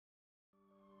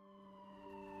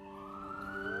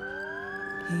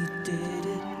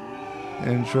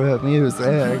Intro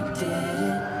music.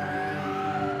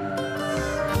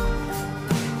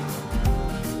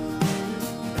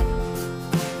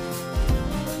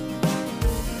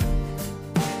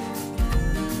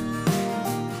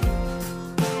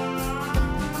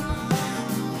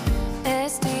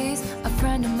 Estes, a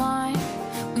friend of mine.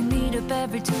 We meet up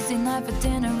every Tuesday night for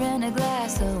dinner and a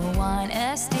glass of wine.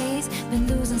 Estes been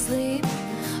losing sleep.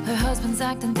 Her husband's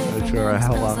acting different. Sure, and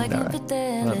how smells long like that?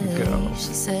 infidelity. Let me go.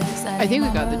 She says that I think we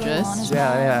ain't got my the murder on gist. his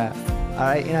Yeah,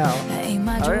 mind. yeah. That ain't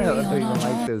my I don't jury know if on I even our like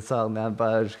trial. this song that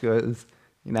much because,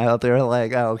 they're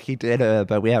like, oh, he did it,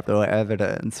 but we have no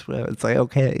evidence. Well, it's like,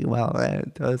 okay, well,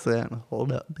 it doesn't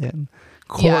hold up then.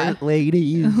 Court Yeah.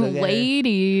 ladies. Okay.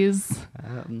 Ladies.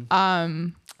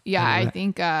 Yeah, I Anyway.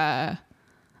 think had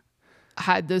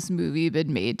this movie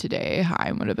been made today,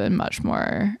 Haim would have been much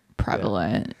more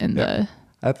prevalent in the.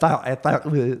 I thought it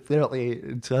was literally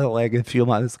until like a few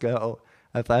months ago.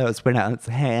 I thought it was pronounced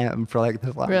ham for like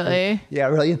the longest. Really? Yeah, I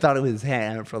really thought it was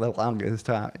ham for the longest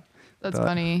time. That's But,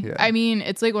 funny. yeah. I mean,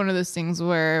 it's like one of those things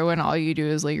where when all you do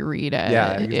is like read it.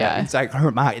 Yeah, exactly. Yeah. It's like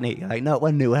Hermione. Like no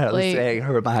one knew how to Like, say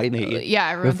Hermione. Yeah,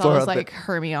 everyone thought it before was the- like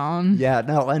Hermione. Yeah,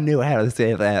 no one knew how to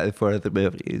say that for the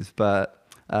movies. But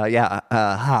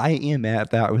Haim,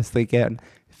 I was thinking,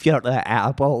 Fiona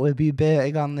Apple would be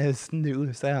big on this new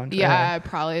soundtrack. Yeah,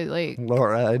 probably like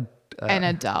Laura an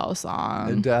Adele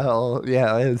song. Adele.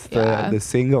 Yeah, it's Yeah. the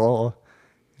single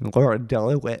Laura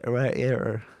Delaware right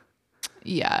here.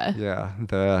 Yeah.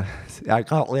 Yeah, I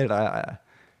call it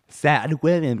sad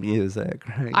women music.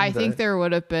 Right? I think there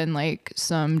would have been like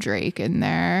some Drake in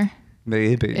there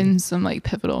maybe. in some like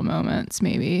pivotal moments,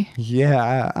 maybe.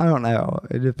 Yeah, I don't know.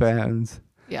 It depends.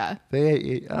 Yeah.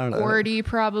 I don't know. Gordy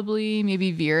probably,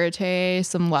 maybe Verite,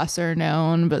 some lesser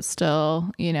known, but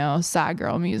still, sad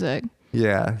girl music.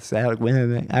 Yeah, sad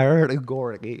women. I heard of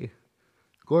Gordy.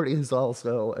 Gordy is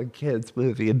also a kid's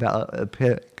movie about a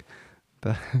pig.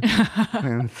 But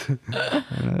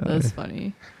That's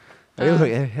funny.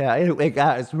 anyway,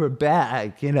 guys, we're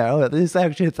back. This is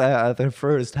actually the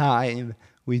first time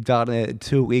we've done it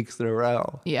 2 weeks in a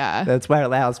row. Yeah. That's why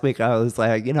last week I was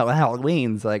like,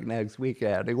 Halloween's like next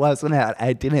weekend. It wasn't that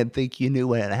I didn't think you knew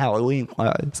when Halloween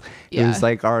was. It Yeah. was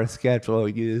like our schedule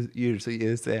usually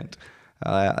isn't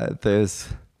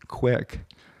this quick.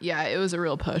 Yeah, it was a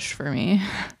real push for me.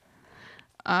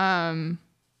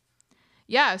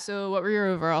 Yeah, so what were your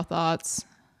overall thoughts?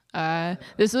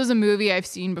 This was a movie I've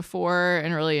seen before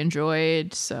and really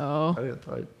enjoyed, so I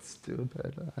thought it's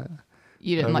stupid.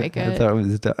 you didn't like I it? thought it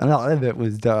was dumb. A lot of it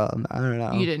was dumb. I don't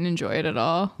know. You didn't enjoy it at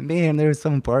all? Man, there's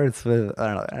some parts with,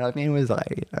 I don't know. I mean, it was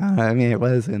like, it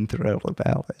wasn't thrilled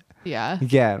about it. Yeah.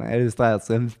 Again, I just thought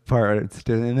some parts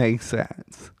didn't make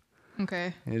sense.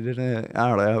 Okay. It didn't, I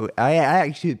don't know. I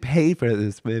actually paid for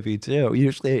this movie too.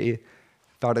 Usually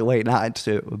thought a way not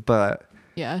to, but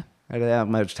Yeah. I didn't have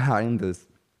much time this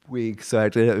week, so I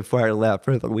did it before I left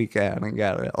for the weekend and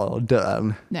got it all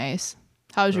done. Nice.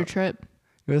 How was your trip?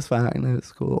 It was fine. It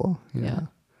was cool. Yeah.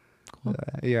 Cool.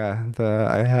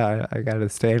 I got to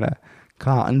stay in a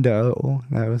condo.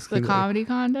 That was The good. comedy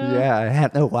condo? Yeah, I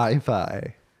had no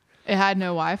Wi-Fi. It had no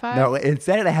Wi-Fi? No, it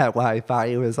said it had Wi-Fi.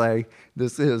 It was like,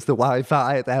 this is the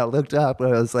Wi-Fi that I looked up. And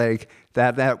it was like,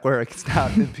 that network's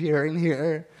not appearing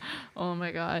here. Oh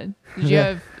my God. Did you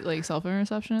have like cell phone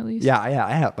reception at least? Yeah, I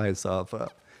had my cell phone.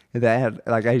 And then,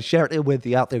 I shared it with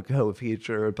the other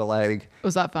co-feature, but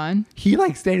Was that fun? he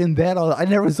stayed in bed I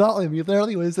never saw him. He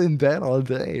literally was in bed all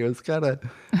day. It was kind of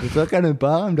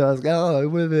bummed. I was like, oh, I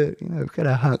would have kind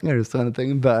of hung or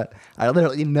something, but I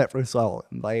literally never saw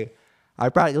him. I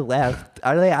probably left.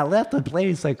 I left the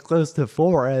place close to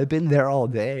 4. I'd been there all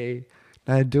day.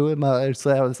 Not doing much,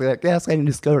 so I was like, I guess I can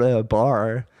just go to a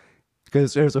bar.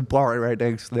 Because there's a bar right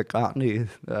next to the comedy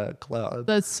club.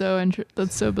 That's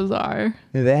so bizarre.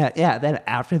 And then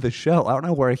after the show, I don't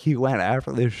know where he went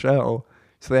after the show.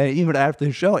 So then even after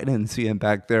the show, I didn't see him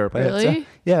back there. But Really?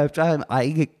 yeah, time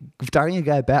I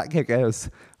got back, I guess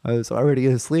I was already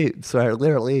asleep. So I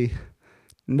literally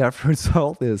never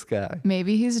saw this guy.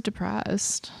 Maybe he's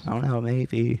depressed. I don't know,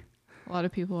 maybe. A lot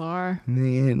of people are. I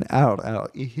mean, I don't know.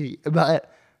 But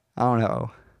I don't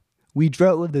know. We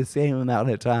drove the same amount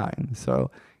of time.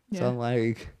 So Yeah.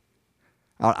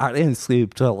 I didn't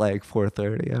sleep till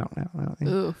 4:30. I don't know.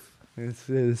 Oof. This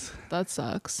is, That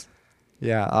sucks.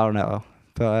 yeah, I don't know.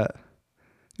 But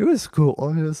it was cool.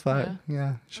 It was fun.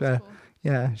 Yeah. That's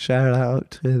cool. Shout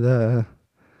out to the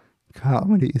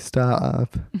comedy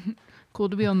stop. Cool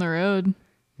to be on the road.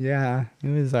 Yeah, it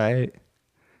was alright.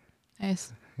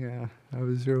 Nice. Yeah, how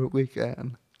was your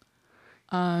weekend?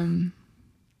 It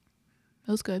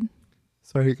was good.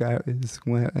 So you guys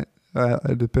went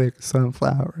to pick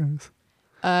sunflowers.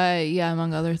 Yeah,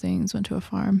 among other things, went to a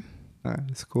farm.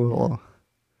 That's cool.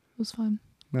 It was fun.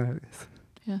 Nice.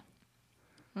 Yeah.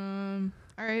 All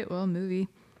right. Well, movie.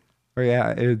 Oh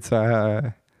yeah, it's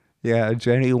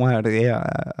Jenny wanted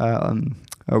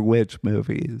a witch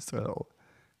movie, so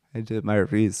I did my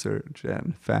research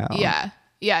and found. Yeah.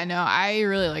 No, I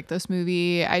really like this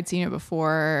movie. I'd seen it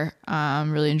before.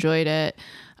 Really enjoyed it.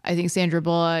 I think Sandra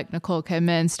Bullock, Nicole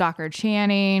Kidman, Stockard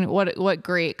Channing. What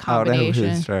great combination. Oh,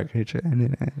 that was Stockard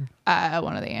Channing.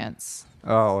 One of the ants.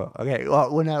 Oh, okay.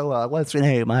 Well, no, what's her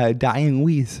name? Diane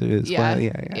Weiss is Yeah. one.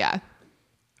 Yeah.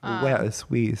 Wes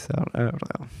Weiss. I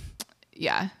don't know.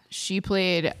 Yeah, she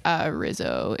played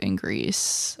Rizzo in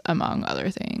Grease, among other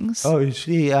things. Oh, is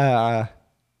she on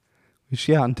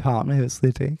Thomas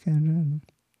the Tank Engine?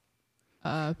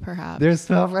 Perhaps. There's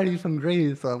somebody from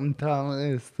Grease on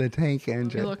Thomas the Tank Let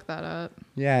Engine. me look that up.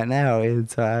 Yeah, no,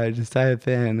 it's just type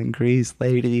in Grease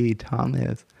Lady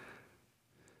Thomas.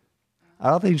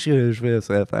 I don't think she was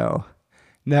Rizzo though.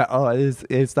 No,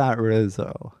 it's not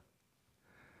Rizzo.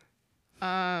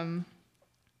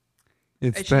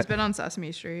 She's been on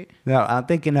Sesame Street. No, I'm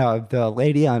thinking of the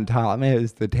lady on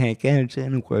Thomas the Tank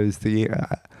Engine was the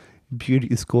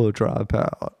beauty school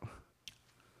dropout.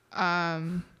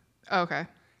 Okay.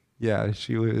 Yeah,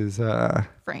 she was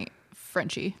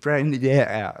Frenchie. friend.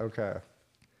 Yeah, okay.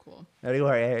 Cool.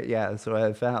 Anyway, yeah, so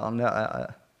I found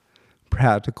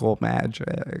Practical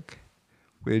Magic,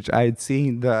 which I'd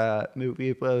seen the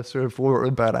movie poster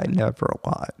for, but I never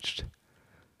watched.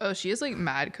 Oh, she has like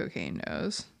mad cocaine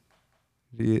nose.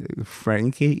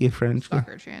 Frankie?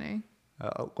 Stockard Channing.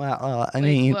 Oh, well, I Like,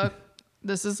 mean, look,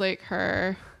 this is like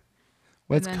her.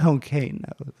 what's then- cocaine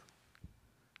nose?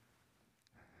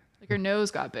 Like her nose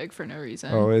got big for no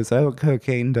reason. Oh, is that what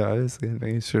cocaine does? It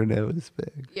makes your nose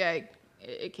big. Yeah,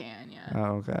 it can. Yeah.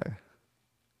 Oh, okay.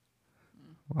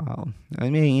 Wow. I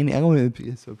mean, I wouldn't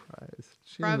be surprised.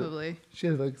 Probably. She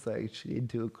looks like she'd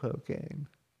do cocaine.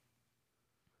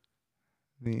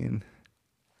 I mean,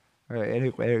 all right,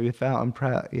 anyway, we found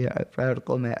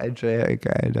Practical Magic,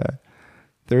 and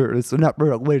there's a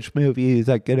number of witch movies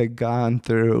I could have gone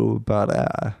through, but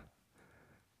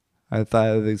I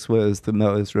thought this was the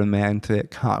most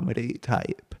romantic comedy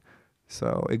type.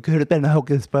 So it could have been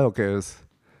Hocus Pocus.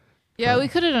 Yeah, we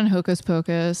could have done Hocus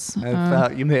Pocus. I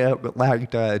thought you may have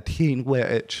liked Teen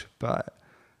Witch, but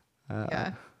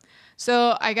Yeah.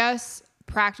 So I guess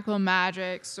Practical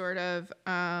Magic sort of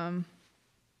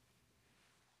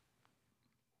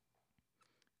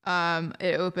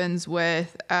it opens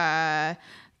with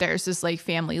there's this like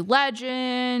family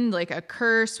legend, like a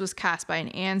curse was cast by an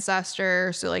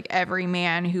ancestor, so like every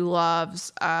man who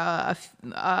loves a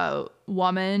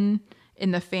woman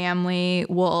in the family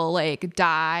will like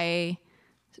die.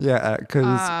 yeah,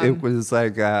 because it was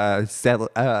like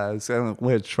selling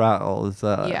witch trials.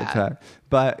 Yeah.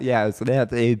 But yeah, so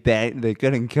they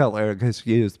couldn't kill her because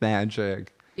she used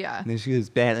magic. Yeah. And then she was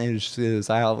banished to this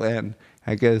island.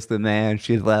 I guess the man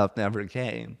she left never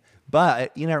came.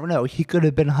 But you never know. He could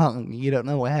have been hung. You don't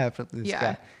know what happened to this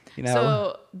guy. You know?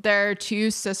 So there are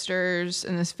two sisters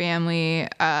in this family,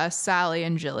 Sally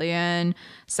and Jillian.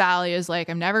 Sally is like,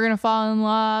 I'm never going to fall in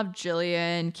love.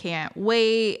 Jillian can't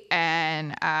wait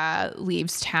and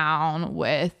leaves town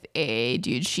with a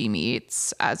dude she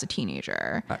meets as a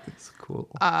teenager. That's cool.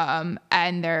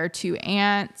 And there are two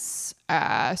aunts,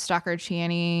 Stockard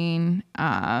Channing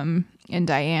and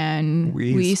Diane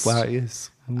Weiss.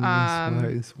 West.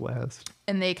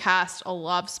 And they cast a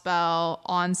love spell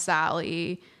on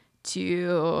Sally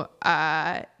to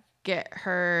get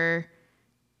her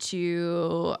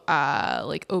to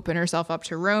like open herself up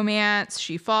to romance.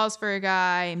 She falls for a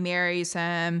guy, marries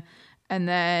him, and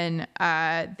then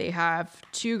they have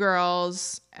two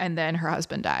girls, and then her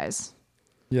husband dies.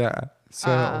 Yeah.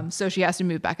 So So she has to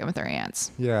move back in with her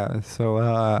aunts. yeah. So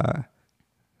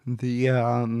And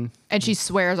she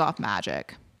swears off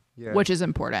magic, yeah. which is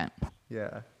important.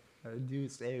 Yeah. I do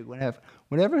say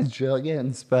whenever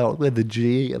Jillian spelled with a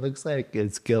G, it looks like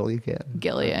it's Gilligan.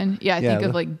 Gillian. Yeah, I think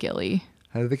of like Gilly.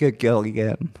 I think of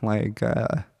Gilligan, like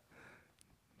the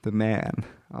man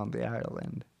on the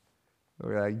island.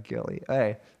 Or like Gilly.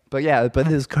 Hey. But yeah, but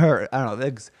this curse, I don't know,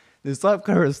 this love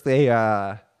curse they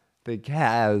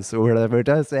cast or whatever, it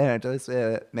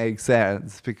doesn't make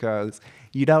sense because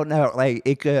you don't know, like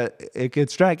it could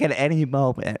strike at any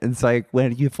moment. It's like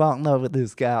when you fall in love with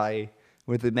this guy,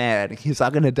 with the man, he's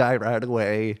not gonna die right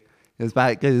away. It's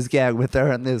because with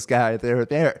her and this guy, they're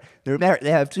married. They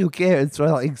have two kids, they're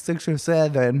like 6 or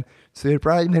 7. So they've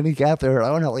probably been together, I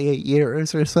don't know, like 8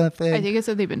 years or something. I think it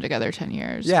said they've been together 10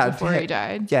 years Yeah, before he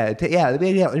died. Yeah, they've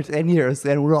been together 10 years.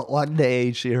 Then one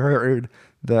day she heard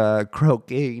the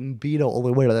croaking beetle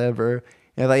or whatever.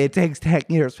 And like it takes 10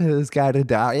 years for this guy to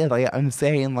die. And like I'm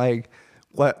saying, like,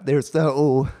 what, there's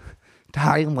no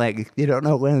time, like you don't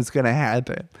know when it's gonna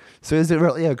happen. So is it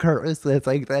really a curse? That's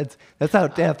like that's how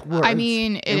death works. I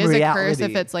mean, it in is reality. a curse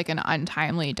if it's like an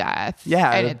untimely death.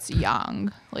 Yeah. And it's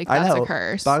young. Like I that's know, a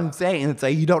curse. but I'm saying it's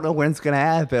like you don't know when it's gonna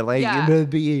happen. Like Yeah.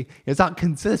 it's not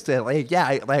consistent. Like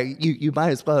like you might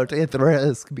as well take the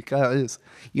risk because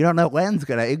you don't know when it's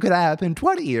gonna. It could happen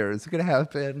 20 years. It could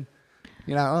happen,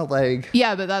 like.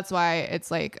 Yeah, but that's why it's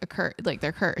like like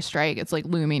they're cursed, right? It's like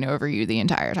looming over you the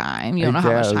entire time. You don't know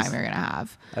how much time you're gonna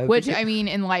have. Which I mean,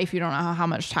 in life, you don't know how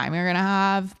much time you're gonna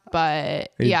have.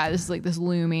 But yeah, this is like this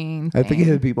looming thing. I think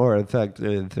it would be more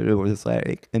effective if it was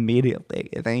like immediately,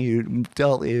 and then you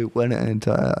totally wouldn't.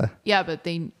 Yeah, but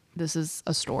this is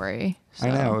a story. So.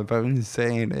 I know, but I'm just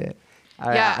saying it.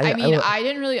 I mean, I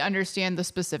didn't really understand the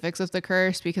specifics of the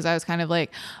curse because I was kind of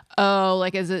like, oh,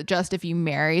 like, is it just if you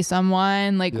marry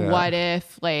someone? Like, what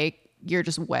if, like, you're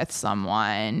just with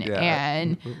someone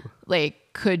and,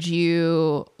 like, could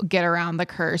you get around the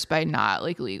curse by not,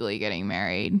 like, legally getting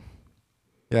married?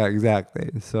 Yeah, exactly.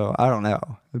 So, I don't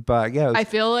know. But I guess. I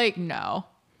feel like no.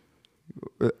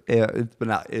 But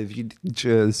not if you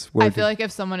just. I feel like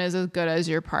if someone is as good as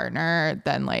your partner,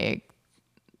 then, like,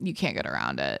 you can't get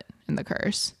around it in the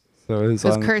curse. So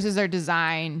because curses are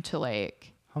designed to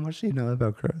like. How much do you know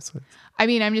about curses? I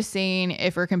mean, I'm just saying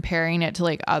if we're comparing it to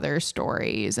like other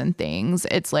stories and things,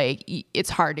 it's like it's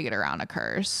hard to get around a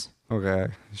curse. Okay,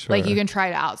 sure. Like you can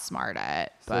try to outsmart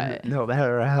it, but no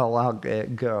matter how long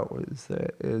it goes,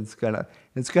 it's gonna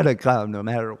come no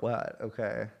matter what.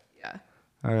 Okay. Yeah.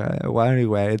 All right. Well,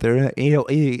 anyway, then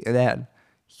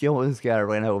he always got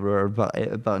ran over by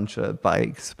a bunch of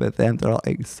bikes, but then they're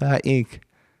like psych,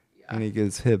 and he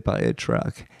gets hit by a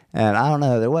truck. And I don't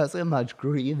know, there wasn't much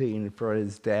grieving for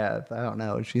his death. I don't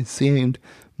know. She seemed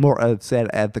more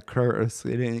upset at the curse.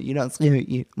 You don't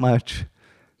see much.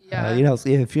 Yeah. You don't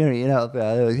see a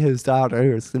funeral. His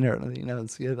daughters and everything. You don't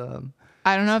see them.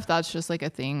 I don't know if that's just like a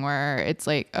thing where it's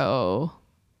like, oh,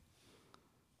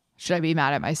 should I be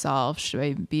mad at myself? Should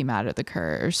I be mad at the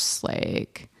curse?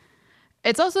 Like,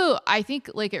 it's also, I think,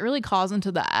 like, it really calls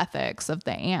into the ethics of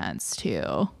the ants,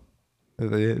 too.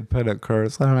 They put a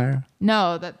curse on her?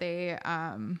 No, that they,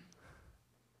 I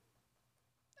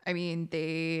mean,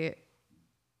 they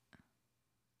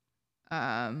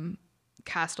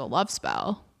cast a love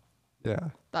spell. Yeah.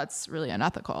 That's really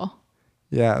unethical.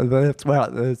 Yeah, that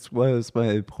was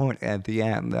my point at the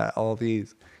end, that all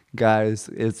these guys,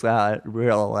 it's not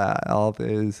real, all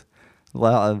this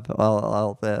love,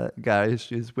 all the guys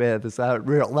she's with, it's not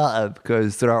real love,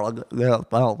 because they're all in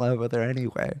love with her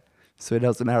anyway. So it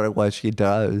doesn't matter what she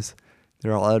does.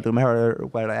 No matter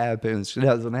what happens, she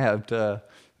doesn't have to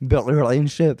build a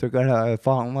relationship. They're going to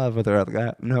fall in love with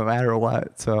her no matter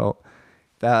what. So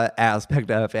that aspect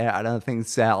of it, I don't think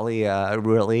Sally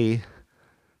really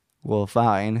will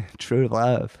find true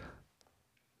love.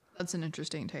 That's an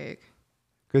interesting take.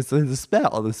 Because the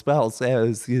spell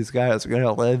says these guys are going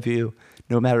to love you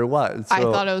no matter what. So, I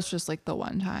thought it was just like the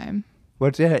one time.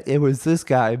 But yeah, it was this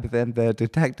guy, but then the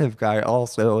detective guy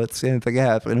also, the same thing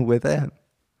happened with him.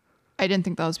 I didn't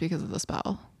think that was because of the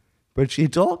spell. But she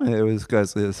told me it was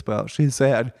because of the spell. She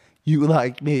said, you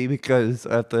like me because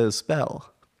of the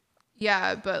spell.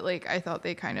 Yeah, but like I thought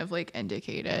they kind of like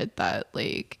indicated that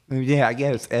like. Yeah, I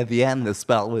guess at the end the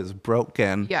spell was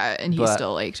broken. Yeah, and he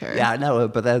still liked her. Yeah, I know,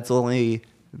 but that's only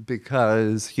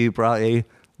because he probably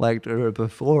liked her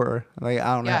before. Like,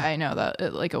 I don't know. Yeah, I know that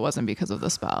it wasn't because of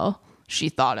the spell. She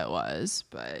thought it was,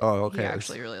 but he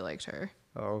actually really liked her.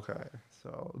 Okay,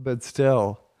 so, but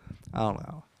still, I don't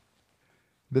know.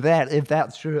 But if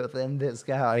that's true, then this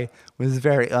guy was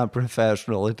very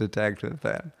unprofessional, a detective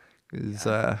then.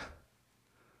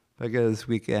 Because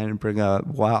we can bring up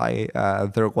why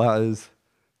there was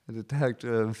a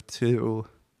detective to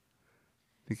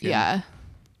begin. Yeah.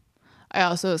 I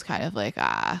also was kind of like,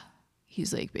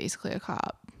 he's like basically a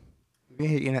cop.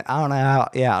 I don't know how.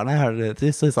 Yeah, I don't know how to.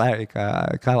 This is like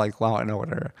kind of like Law and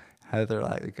Order. How they're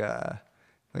like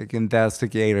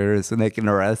investigators and they can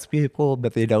arrest people,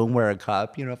 but they don't wear a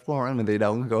cop uniform and they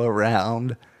don't go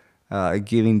around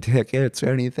giving tickets or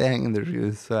anything. And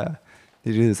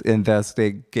they just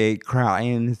investigate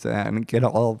crimes and get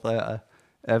all the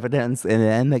evidence and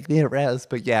then make the arrest.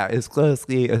 But yeah, it's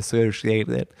closely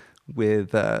associated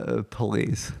with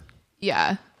police.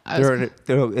 Yeah.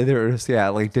 There's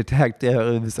like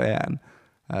detectives and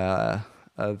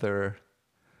other.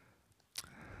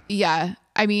 Yeah.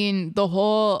 I mean, the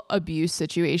whole abuse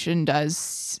situation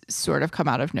does sort of come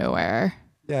out of nowhere.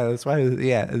 Yeah, that's why.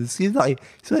 Yeah, it seems like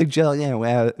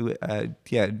Jillian.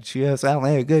 Yeah, she was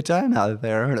having a good time out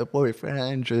there. Her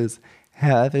boyfriend just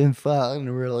having fun,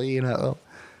 really,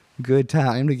 good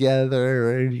time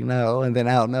together, and then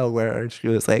out of nowhere, she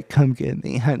was like, "Come get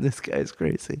me! This guy's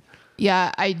crazy."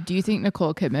 Yeah, I do think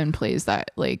Nicole Kidman plays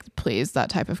that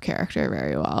type of character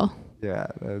very well. Yeah,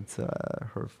 that's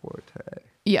her forte.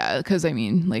 Yeah, because I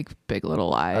mean, like Big Little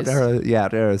Lies. I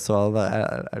never saw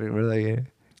that. I didn't really.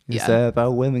 Is that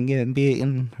about women getting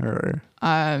beaten or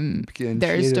getting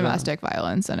There's cheated on? domestic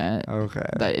violence in it. Okay.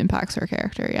 That impacts her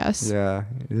character. Yes. Yeah.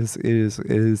 Is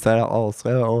that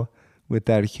also with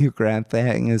that Hugh Grant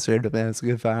thing? Is there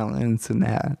domestic violence in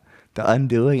that? The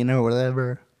Undoing or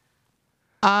whatever?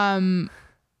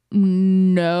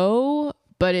 No,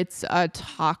 but it's a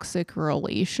toxic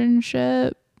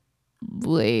relationship.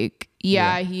 Like,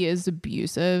 yeah, he is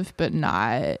abusive, but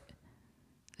not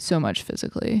so much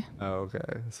physically. Oh,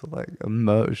 okay. So like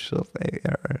emotionally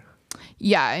or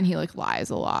Yeah, and he like lies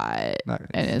a lot. Nice.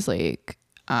 And is like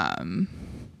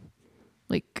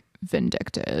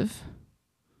vindictive.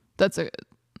 That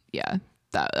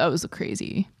was a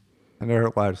crazy. I never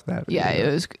watched that. Yeah,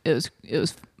 either. it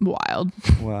was wild.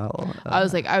 Wow.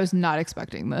 I was not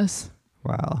expecting this.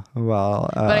 Wow.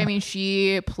 Well, But I mean,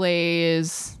 she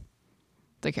plays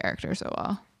the character so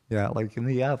well. yeah, like in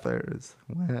The Others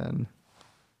when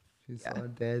she saw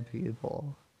dead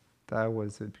people, that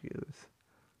was abuse.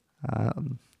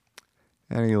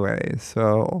 Anyway,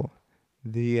 so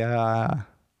the her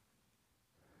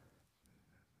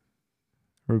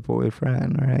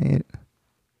boyfriend, right?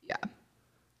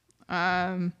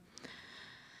 Yeah.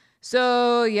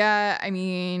 So yeah, I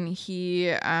mean,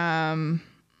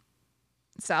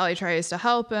 Sally tries to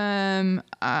help her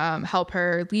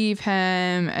leave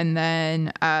him, and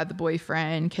then the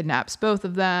boyfriend kidnaps both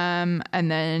of them,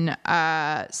 and then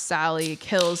Sally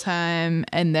kills him,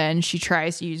 and then she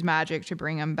tries to use magic to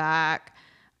bring him back,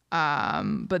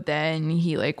 but then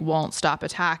he like won't stop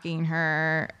attacking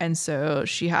her, and so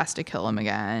she has to kill him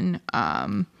again.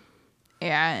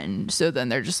 And so then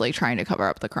they're just like trying to cover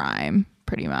up the crime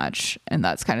pretty much, and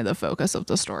that's kind of the focus of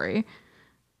the story.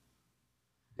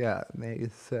 Yeah, they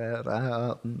said,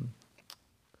 what was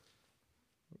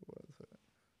it?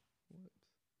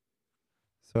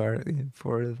 Sorry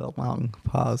for the long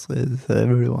pauses,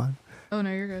 everyone. Oh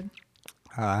no, you're good.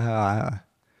 But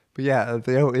yeah,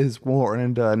 they always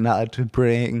warned not to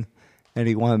bring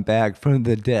anyone back from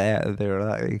the dead. They're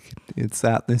like, it's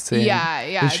not the same.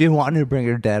 Yeah. If she wanted to bring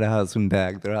her dead husband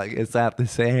back, they're like, it's not the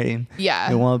same.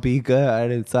 Yeah. It won't be good.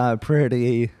 It's not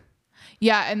pretty.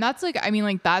 Yeah, and that's like, I mean,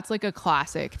 like that's like a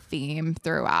classic theme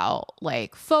throughout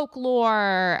like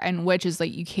folklore and witches.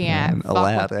 Like you can't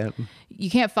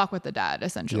fuck with the dead,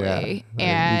 essentially. Yeah,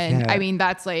 and I mean,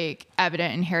 that's like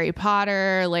evident in Harry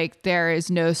Potter. Like there is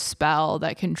no spell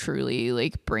that can truly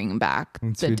like bring back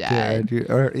the dead.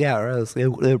 Or else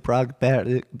it brought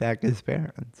back his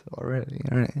parents already,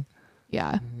 right?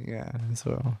 Yeah. Yeah.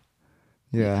 So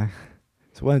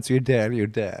once you're dead, you're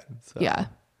dead. So. Yeah.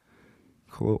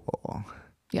 Cool.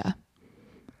 Yeah.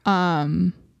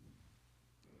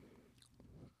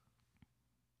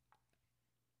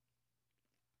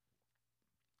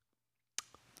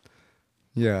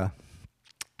 Yeah.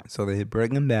 So they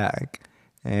bring him back,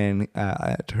 and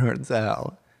it turns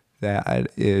out that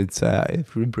it's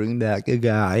if we bring back a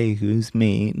guy who's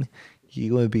mean, he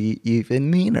will be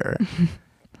even meaner.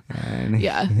 And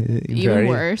even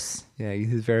worse. Yeah,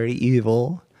 he's very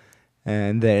evil.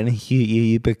 And then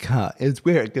he becomes, it's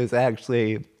weird because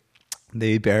actually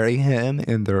they bury him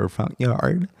in their front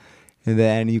yard. And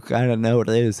then you kind of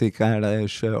notice, they kind of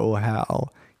show how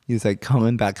he's like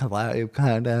coming back alive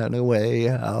kind of in a way.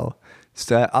 How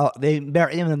they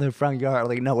bury him in the front yard,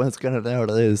 like no one's going to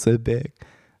notice a big,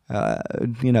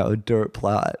 dirt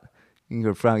plot in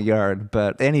your front yard.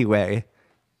 But anyway,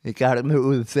 it got to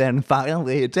move. And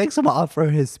finally, it takes him off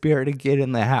for his spirit to get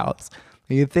in the house.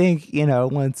 You think,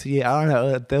 once I don't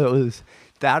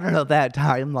know that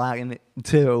timeline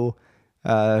too,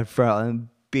 from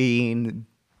being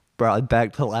brought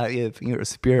back to life, your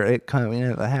spirit coming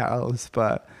in the house,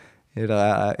 but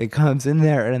it comes in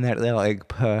there and that they like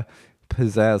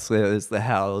possesses the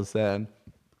house and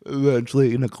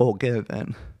eventually Nicole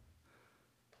Kidman.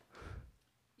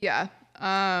 Yeah.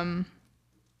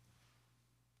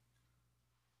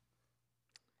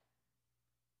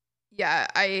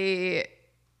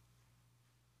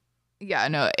 Yeah,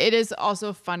 no, it is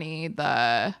also funny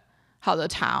how the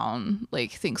town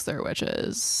like thinks they're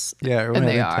witches. Yeah, and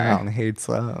they town hates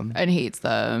them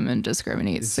and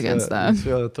discriminates against them.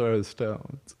 So throw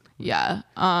stones. Yeah.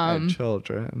 at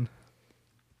children.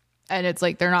 And it's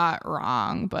like they're not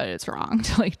wrong, but it's wrong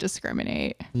to like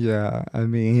discriminate. Yeah, I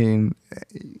mean,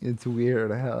 it's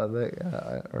weird how they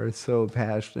are so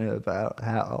passionate about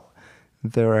how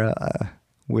they're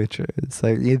witches.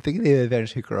 Like, you think they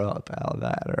eventually grow up out of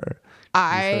that, or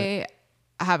I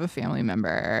have a family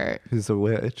member who's a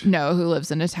witch? who lives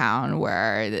in a town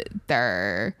where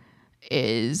there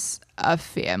is a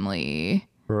family.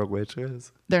 Or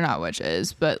witches? They're not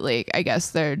witches, but like I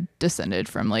guess they're descended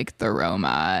from like the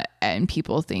Roma, and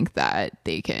people think that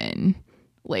they can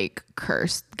like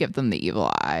give them the evil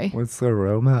eye. What's the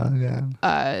Roma again?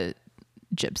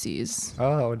 Gypsies.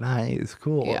 Oh, nice,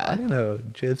 cool. Yeah. I don't know.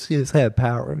 Gypsies have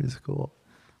powers. Cool.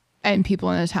 And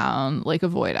people in the town like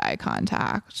avoid eye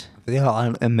contact. Yeah,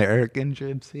 I'm American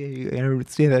Gypsy. You ever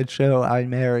see that show? I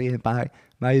Marry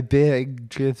my big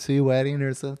gypsy wedding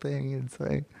or something. It's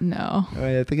like, No.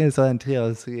 I think it's on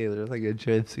TLC. There's like a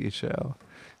gypsy show.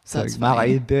 It's That's like my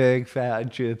funny. big fat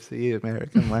gypsy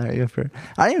American life.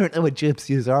 I don't even know what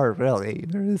gypsies are really.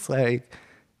 They're just like,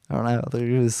 I don't know.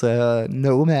 They're just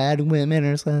nomad women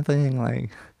or something.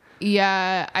 Like,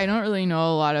 Yeah, I don't really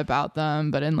know a lot about them,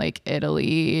 but in like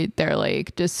Italy, they're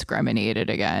like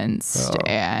discriminated against,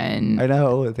 and I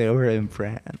know they were in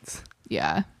France.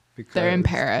 yeah, they're in because-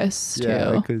 Paris too.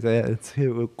 Yeah, because that's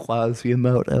who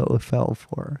Quasimodo fell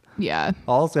for. Yeah,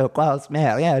 Also,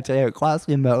 Quasimodo,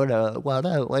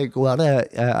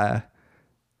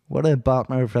 what a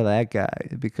bummer for that guy,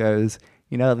 because,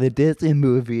 you know, the Disney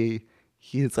movie,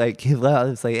 he's like, he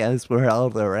loves like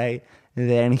Esmeralda, right? And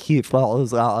then he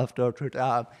falls off Notre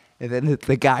Dame, and then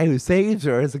the guy who saves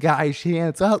her is the guy she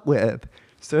ends up with.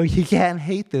 So he can't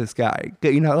hate this guy,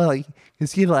 you know, like,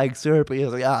 because he likes her, but he's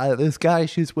like, this guy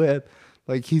she's with,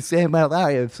 like, he saved my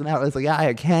life. So now it's like,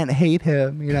 I can't hate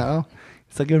him, you know?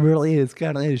 It's like, it really is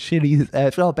kind of shitty.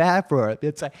 I felt bad for him.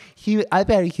 It's like, I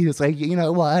bet he was like, you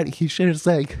know what? He should just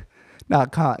like,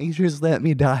 he should just let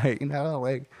me die, you know?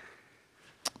 Like,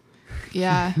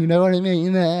 yeah, you know what I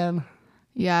mean, man?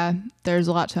 yeah. There's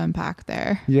a lot to unpack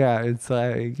there. Yeah, it's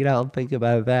like, you know, think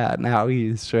about that. Now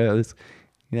he's just,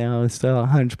 you know, still a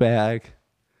hunchback.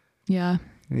 Yeah,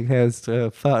 He has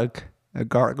to fuck a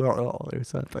gargoyle or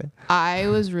something. I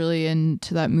was really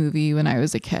into that movie when I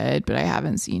was a kid, but I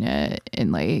haven't seen it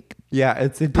in like Yeah,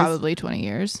 it's a probably 20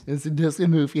 years. It's a Disney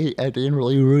movie I didn't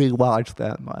really watch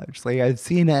that much. Like, I've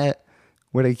seen it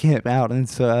when it came out and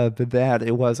stuff, but that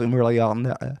it wasn't really on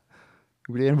the.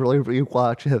 We didn't really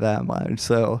rewatch it that much.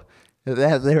 So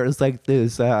that there's like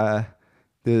this the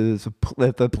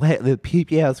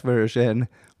PBS version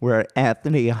where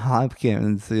Anthony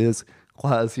Hopkins is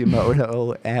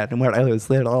Quasimodo, and when I was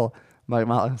little, my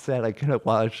mom said I couldn't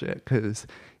watch it because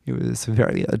it was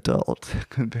very adult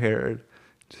compared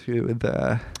to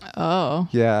the. Oh,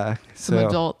 Yeah, some so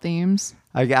adult themes.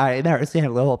 I never seen a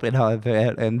little bit of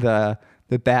it, and the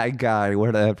bad guy,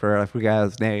 whatever, I forgot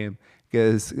his name,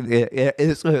 because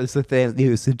it was the thing they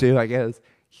used to do, I guess.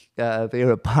 They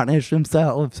would punish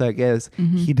themselves, I guess.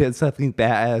 He did something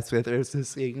bad, so there's this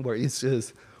scene where he's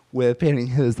just whipping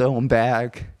his own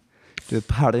back to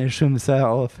punish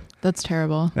himself. That's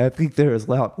terrible. I think there's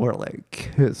a lot more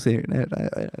like kissing in it.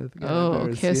 I think I've Oh,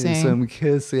 never kissing. seen some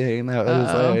kissing. That was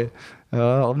Uh-oh. like,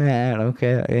 oh man,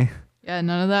 okay. Yeah,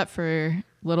 none of that for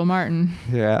little Martin.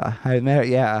 Yeah, I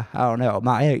don't know.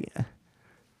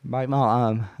 My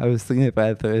mom, I was thinking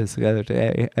about this the other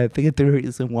day. I think the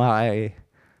reason why,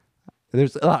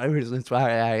 there's a lot of reasons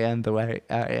why I am the way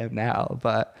I am now,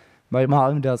 but my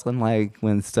mom doesn't like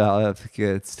when stuff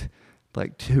gets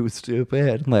like too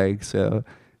stupid. Like, so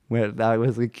when I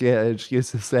was a kid, she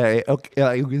used to say,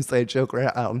 okay, you can say joke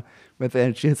around, but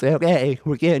then she'd say, okay,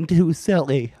 we're getting too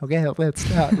silly. Okay, let's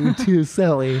stop being too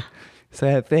silly.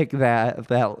 So I think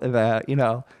that you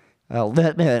know,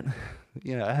 limit,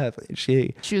 you know,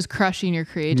 She was crushing your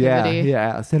creativity.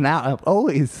 yeah. So now I'm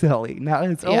always silly. Now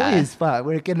it's Yeah. always fun.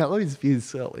 We can always be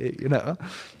silly, you know.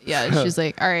 Yeah, she's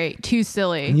like, all right, too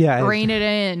silly. Yeah. Rein it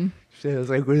in. She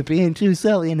was like, we're being too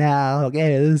silly now.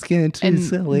 Okay, this is getting too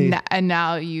silly. And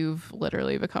now you've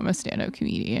literally become a stand-up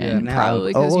comedian. Yeah, now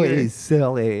probably I'm because always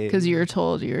silly. you were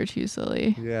told you were too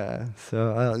silly. Yeah,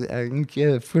 so I can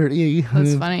get pretty.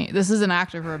 That's funny. This is an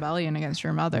act of rebellion against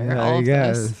your mother. Yeah, all I of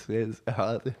guess. this.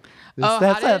 How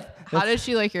How did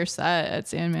she like your set at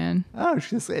Sandman? Oh,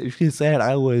 she said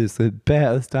I was the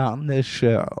best on this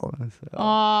show. So,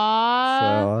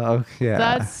 Aww. yeah.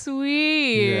 That's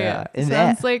sweet. Yeah, and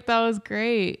Sounds like that was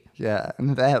great. Yeah,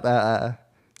 and that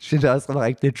she doesn't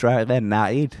like to drive at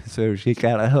night, so she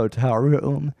got a hotel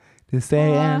room to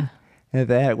stay in. And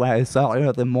then when I saw her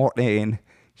in the morning,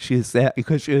 she said,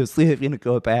 because she was leaving to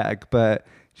go back, but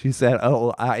she said,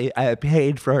 "Oh, I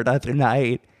paid for another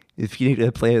night if you need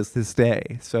a place to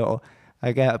stay." So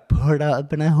I got put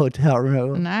up in a hotel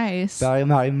room Nice. by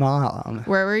my mom.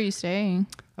 Where were you staying?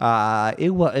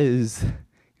 It was,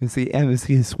 you see,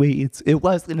 Embassy Suites. It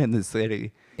wasn't in the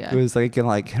city. Yeah. It was like in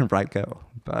like Henrico,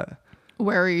 but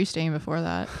Where were you staying before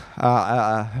that?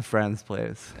 a friend's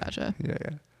place. Gotcha.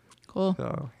 Yeah. Cool.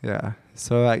 So yeah.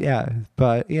 So yeah,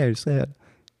 but yeah, you said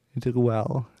it did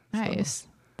well. So, Nice.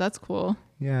 That's cool.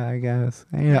 yeah, I guess.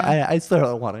 You know, Yeah. I still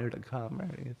don't want her to come or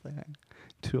anything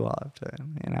too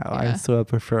often. You know, I Yeah. still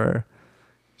prefer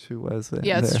she wasn't.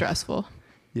 Yeah, it's there. stressful.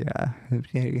 Yeah,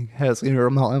 he has seen her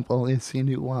mom. I've only seen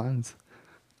you once.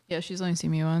 Yeah, she's only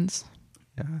seen me once.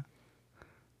 Yeah,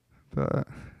 but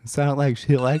it sounded like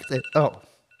she liked it. Oh,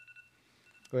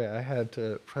 wait, I had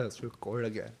to press record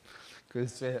again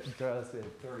because it does it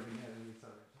 30 minutes.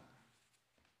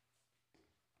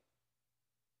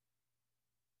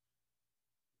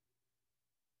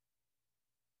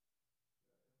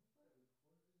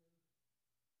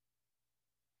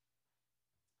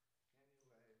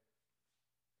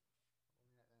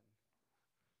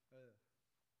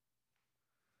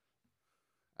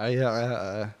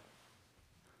 I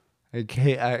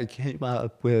came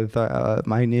up with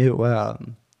my new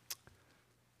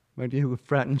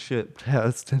friendship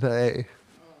test today.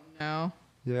 No.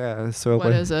 Yeah, so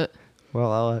What is it?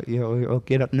 well, you'll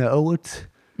get a note.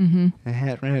 Mm-hmm. I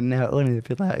had a note, and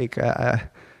it'd be like,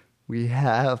 we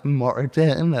have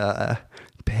Martin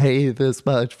pay this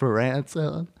much for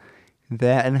ransom.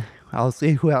 Then I'll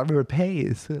see whoever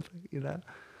pays. You know.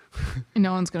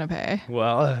 No one's gonna pay.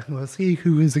 Well, we'll see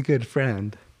who is a good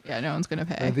friend. Yeah, no one's gonna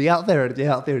pay. The out there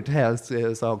test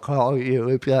is I'll call you.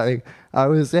 It'd be like, I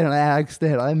was in an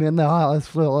accident. I'm in the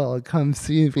hospital. Come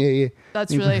see me.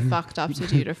 That's really fucked up to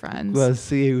do to friends. We'll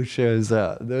see who shows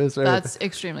up. That's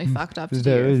extremely fucked up to do to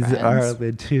your Those are friends.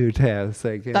 the two tests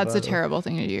I give That's a out. terrible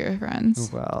thing to do to your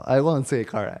friends. Well, I won't say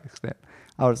car accident.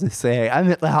 I'll just say I'm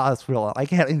at the hospital. I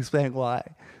can't explain why,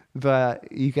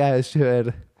 but you guys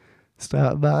should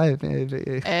stop by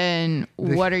maybe. And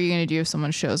what are you gonna do if someone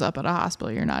shows up at a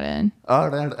hospital you're not in?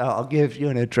 I'll give you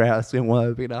an address and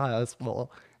won't be in the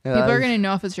hospital. And People I are was- gonna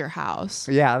know if it's your house.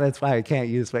 Yeah, that's why I can't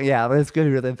use. But yeah, that's good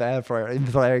or the bad for it.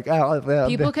 It's like,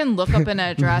 People can look up an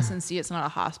address and see it's not a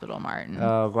hospital, Martin.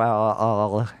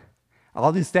 well,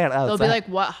 I'll just stand outside. They'll be like,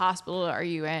 "What hospital are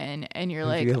you in?" And you're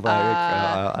like, You're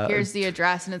like, "Here's the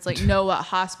address." And it's like, "No, what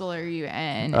hospital are you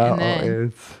in?" oh, And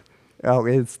then,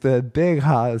 it's the big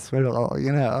hospital,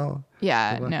 you know.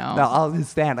 yeah, No, no. I'll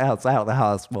just stand outside of the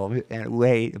hospital and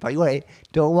wait. Like, wait,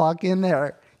 don't walk in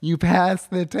there. You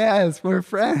passed the test. We're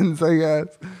friends, I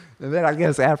guess. And then I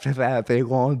guess after that, they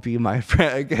won't be my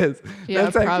friend. I guess. Yeah,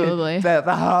 That's actually- probably.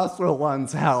 the hospital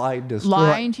one's how I destroy.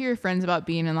 Lying to your friends about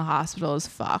being in the hospital is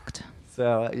fucked.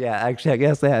 So, yeah, actually, I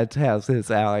guess that test is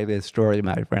how I destroy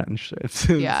my friendships.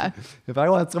 Yeah. If I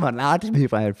want someone not to be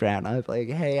my friend, I'm like,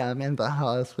 hey, I'm in the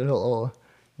hospital.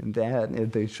 And then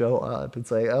if they show up,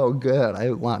 it's like, oh, good.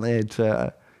 I wanted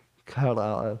to cut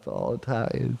off all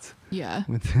ties Yeah.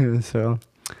 with him. So,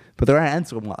 but the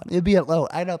answer one, it'd be a low.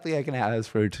 I don't think I can ask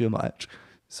for too much.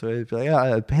 So it'd be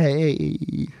like,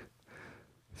 pay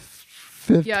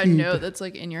 50. Yeah, a note that's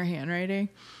like in your handwriting.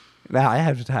 Now I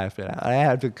have to type it out. I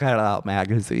have to cut out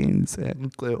magazines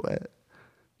and glue it.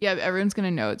 Yeah, but everyone's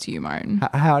gonna know it's you, Martin,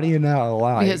 How do you know?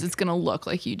 Why? because it's gonna look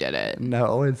like you did it.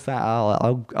 No, it's not.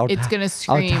 I'll It's gonna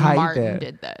scream, type "Martin it.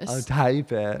 did this." I'll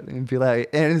type it and be like,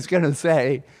 and it's gonna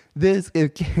say, "This is,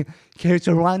 in case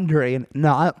you're wondering,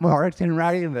 not Martin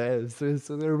writing this. This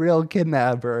is a real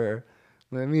kidnapper.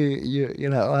 Let me, you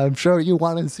know, I'm sure you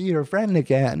want to see your friend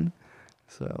again."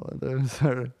 So those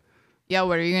are, Yeah,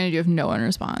 what are you gonna do if no one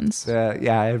responds?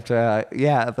 yeah, I have to,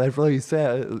 yeah, that really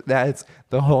says, that's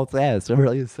the whole test. It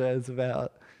really says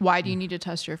about. Why do you need to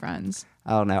test your friends?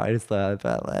 I don't know. I just thought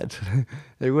about that.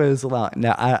 It was a lot.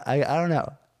 No, I don't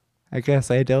know. I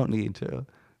guess I don't need to.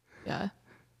 Yeah,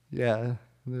 Yeah.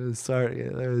 Sorry,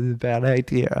 that was a bad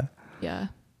idea. yeah.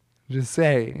 Just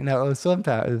say, you know,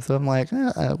 sometimes I'm like,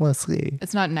 we'll see.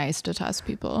 It's not nice to test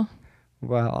people.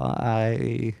 Well,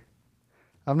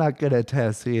 I'm not good at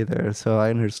tests either, so I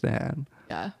understand.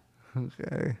 Yeah,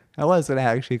 Okay. I wasn't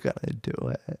actually gonna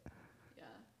do it.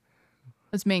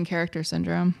 it's main character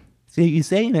syndrome. See, you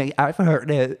saying it, I've heard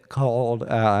it called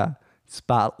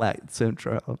spotlight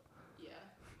syndrome. Yeah.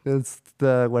 That's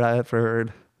what I've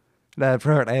heard. And I've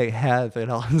heard I have it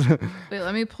also. Wait,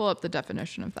 let me pull up the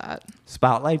definition of that.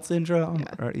 Spotlight syndrome?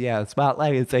 Yeah. Or, yeah,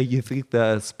 spotlight is like you think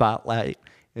the spotlight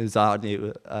is on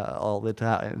you all the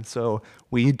time. So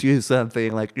when you do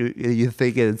something, like you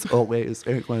think it's always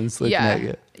everyone's looking at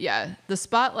you. Yeah. The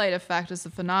spotlight effect is a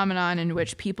phenomenon in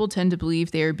which people tend to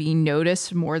believe they are being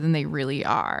noticed more than they really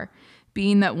are,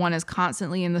 being that one is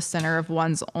constantly in the center of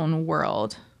one's own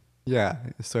world. Yeah.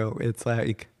 So it's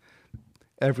like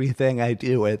everything I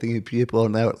do, I think people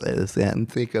notice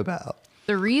and think about.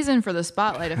 The reason for the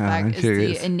spotlight effect is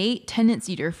the innate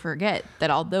tendency to forget that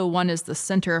although one is the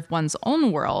center of one's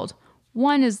own world,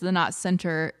 one is not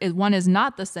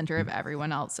the center of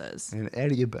everyone else's. In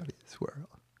anybody's world.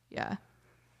 Yeah.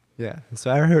 Yeah.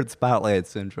 So I heard spotlight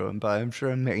syndrome, but I'm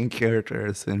sure main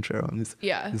character syndrome is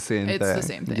Yeah, the same it's thing. the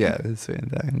same thing. Yeah, the same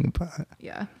thing. But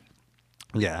Yeah.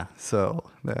 yeah, so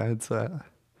that's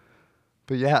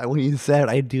but yeah, when you said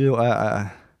I do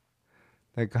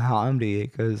the comedy,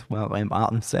 because well, my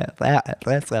mom said that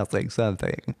sounds like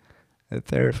something a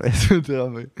therapist would tell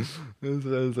me. This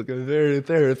sounds like a very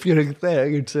therapeutic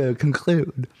thing to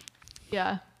conclude.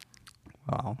 Yeah.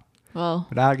 Wow. Well,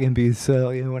 But I can be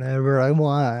silly whenever I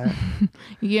want.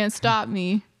 you can't stop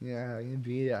me. Yeah, I can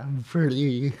be I'm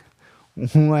pretty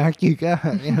wacky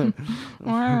guy. You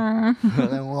know?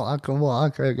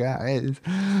 Walker guys.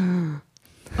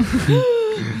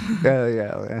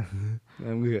 Yeah.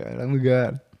 I'm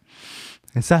good.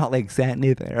 It's not like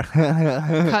Sandy there.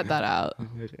 Cut that out.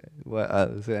 What,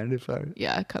 Sandy part?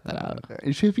 Yeah, cut that out. Okay.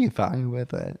 You should be fine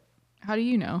with it. How do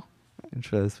you know?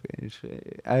 Trust me.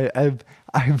 I've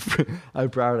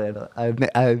brought it up.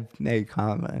 I've made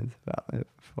comments about it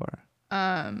before.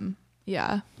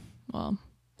 Yeah. Well,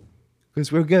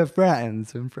 Because we're good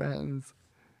friends and friends.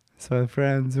 So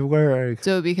friends work.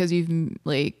 so because you've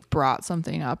like brought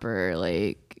something up or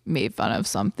like made fun of I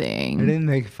something, didn't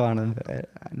make fun of it.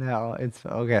 No, it's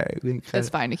okay. it's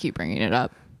fine to keep bringing it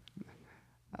up.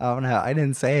 Oh no, I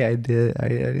didn't say I did. I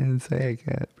didn't say I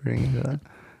can't bring it up.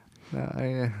 No,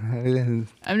 I didn't.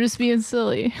 I'm just being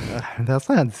silly. That's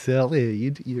not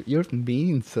silly. You're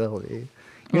being silly.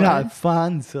 You're What? not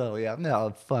fun silly. I'm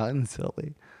not fun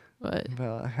silly. But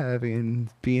About being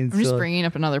I'm silly. just bringing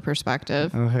up another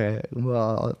perspective. Okay.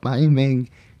 Well,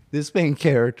 this main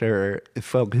character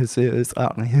focuses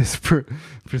on his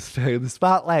perspective. The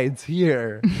spotlight's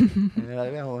here. And I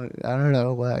don't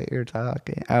know what you're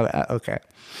talking. Okay.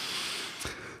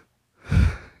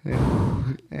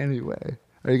 Anyway,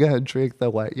 are you gonna drink the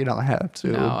white? You don't have to.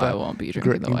 No, I won't be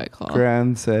drinking the White Claw.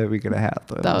 Graham said we're gonna have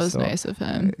them. That was so, nice of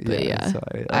him. But yeah, so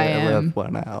I am left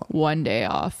one out. one day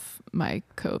off my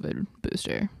COVID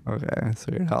booster. Okay,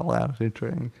 so you're not allowed to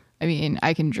drink. I mean,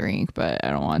 I can drink, but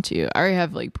I don't want to. I already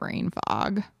have like brain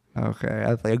fog. Okay,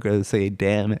 I think I'm gonna say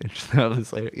damage. I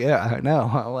was like, yeah, I know.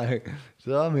 I'm like,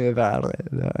 tell me about it.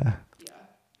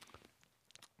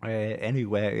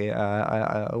 Anyway,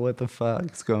 what the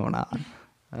fuck's going on?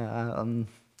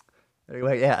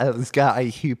 Anyway, yeah, this guy,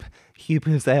 he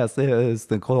possesses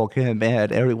the Nicole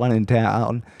Kidman. Everyone in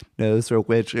town knows her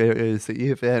witches. They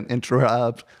even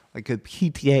interrupt like a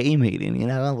PTA meeting, you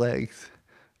know, like.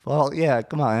 Well, yeah,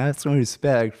 come on, have some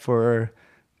respect for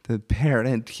the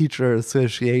Parent Teacher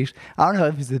Association. I don't know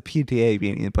if it's a PTA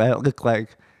meeting, but it looked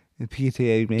like a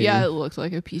PTA meeting. Yeah, it looked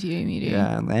like a PTA meeting.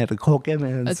 Yeah, and they had Nicole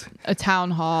Kidman's. A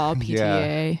town hall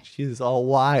PTA. Yeah, she's all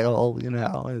wild, you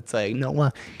know. It's like, no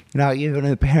one, you're not even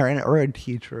a parent or a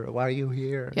teacher. Why are you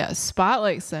here? Yeah,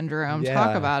 spotlight syndrome. Yeah,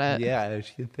 Talk about it. Yeah,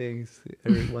 she thinks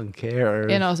everyone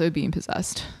cares. And also being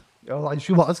possessed. Oh,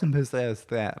 she wasn't possessed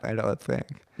that, I don't think.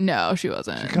 No, she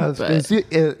wasn't. Because but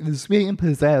this being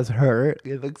possessed her,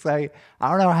 it looks like, I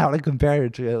don't know how to compare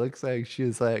it to. It looks like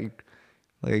she's like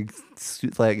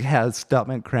has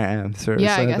stomach cramps or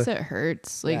yeah, something. I guess it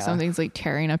hurts. Like Yeah. something's like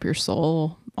tearing up your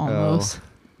soul almost.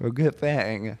 Well, good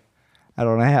thing I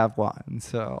don't have one,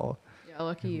 so Yeah,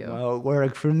 lucky you. well, it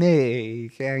worked for me.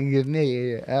 Can't give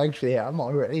me. Actually, I'm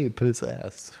already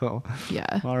possessed, so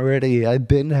Yeah. I've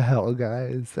been to hell,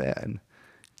 guys, and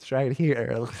it's right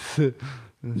here.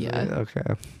 Yeah.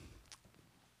 Okay.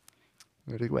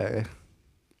 Anyway.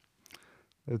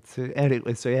 Let's see.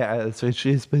 Anyway, so yeah, so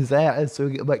she's possessed.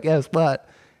 So, but guess what?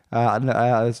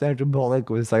 Sandra Bullock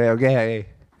was like, okay,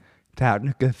 time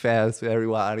to confess to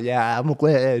everyone. Yeah, I'm a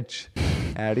witch.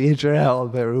 I need your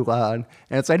help, everyone.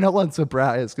 And it's like no one's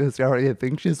surprised because they already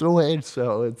think she's a witch.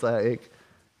 So it's like,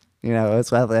 you know,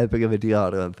 it's not that big of a deal, I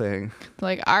don't think.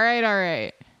 Like, all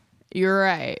right. You're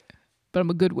right. But I'm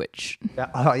a good witch. Yeah,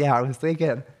 oh, yeah, I was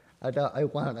thinking, I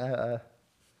want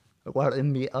to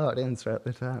meet audience at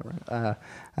the time.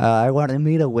 I want to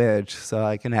meet a witch so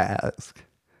I can ask,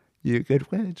 you a good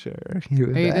witch or you a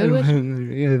Are you a bad good witch?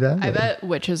 one? You a bad I one? bet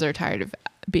witches are tired of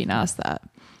being asked that.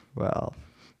 Well,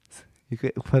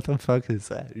 what the fuck is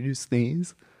that? Did you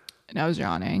sneeze? And I was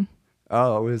yawning.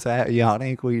 Oh, was that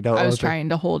yawning? We don't. I was trying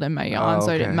to hold in my yawn so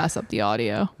I didn't okay. mess up the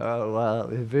audio. Oh well,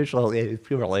 visually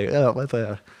people were like, oh, what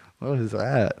was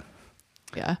that?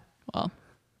 Yeah. Well,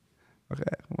 Okay,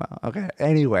 well, okay.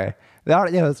 Anyway, the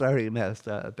audio was already messed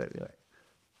up anyway.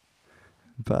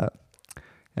 But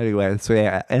anyway, so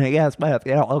yeah, and I guess what if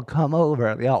they all come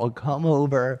over? They all come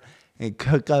over and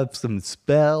cook up some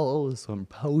spells, some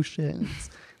potions,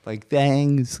 like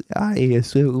things. I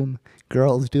assume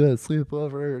girls do a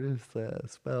sleepover,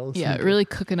 just spells. yeah, really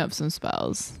cooking up some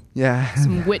spells. Yeah.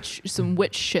 Some witch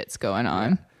shits going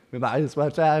on. Remember this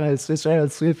one time my sister had a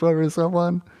sleepover with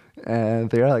someone, and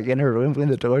they were like in her room with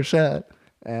the door shut.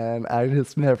 And I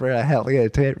just remember I had like a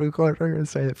tape recorder,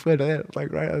 so I put it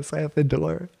like right outside the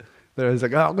door. But I was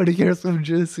like, oh, I'm gonna hear some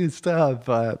juicy stuff,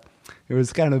 but it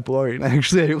was kind of boring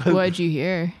actually. It was, What'd you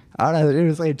hear? I don't know. It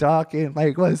was like talking,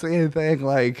 like wasn't anything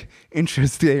like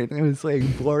interesting. It was like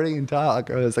boring talk.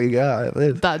 I was like, yeah,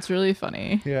 That's really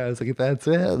funny. yeah. I was like, that's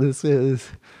it. This is.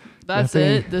 That's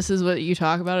nothing. it. This is what you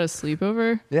talk about at a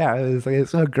sleepover. Yeah, it was like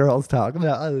it's what girls talk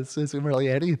about. This isn't really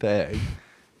anything.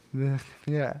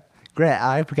 Yeah. Grant,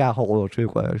 I forgot how old she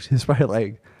was. She's probably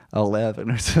like 11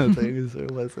 or something. So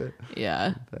it wasn't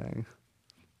Yeah, a thing.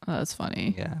 oh, that's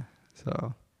funny. Yeah.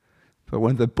 So, but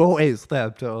when the boys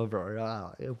slept over,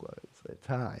 oh, it was a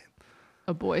time.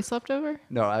 A boy slept over?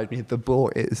 No, I mean the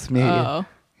boys. Me. Oh,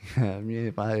 Yeah, me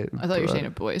and my. I thought you were saying a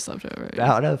boy slept over.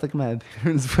 I don't think my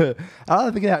parents would. I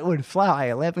don't think that would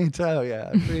fly. Let me tell you.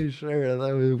 I'm pretty sure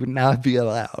that would not be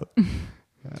allowed.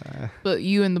 But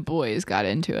you and the boys got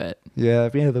into it. Yeah,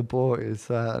 me and the boys,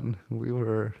 we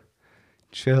were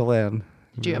chilling.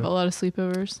 Did you have a lot of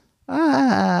sleepovers?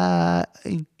 I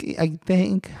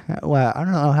think. Well, I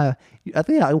don't know how. I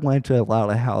think I went to a lot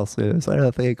of houses. I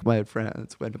don't think my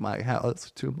friends went to my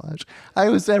house too much. I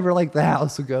was never like the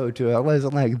house to go to. I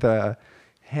wasn't like the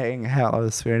hang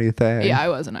house or anything. Yeah, I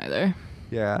wasn't either.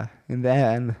 Yeah, and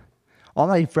then all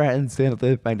my friends didn't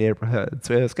live in my neighborhood,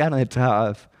 so it was kind of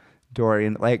tough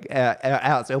during like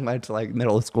as I went to like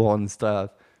middle school and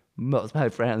stuff. Most of my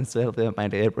friends didn't live in my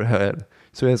neighborhood,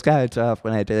 so it was kind of tough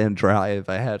when I didn't drive.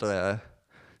 I had to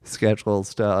schedule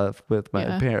stuff with my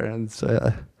Yeah. parents.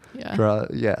 Yeah.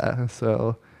 Yeah,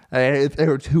 so they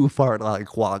were too far to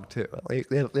like walk to. Like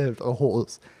they lived a whole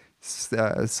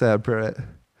separate.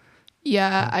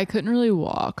 Yeah, I couldn't really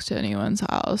walk to anyone's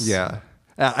house. Yeah,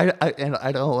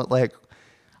 I don't like.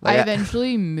 I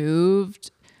eventually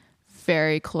moved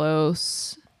very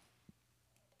close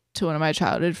to one of my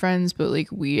childhood friends, but like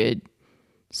we had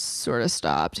sort of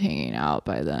stopped hanging out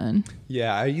by then.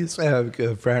 Yeah, I used to have a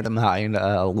good friend of mine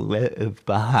live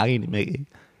behind me.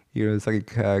 He was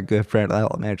like a good friend at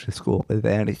elementary school, but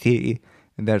then he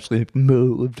eventually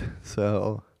moved.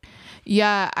 So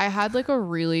Yeah, I had like a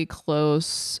really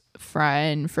close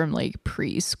friend from like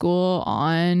preschool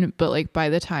on, but like by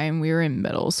the time we were in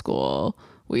middle school,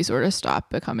 we sort of stopped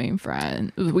becoming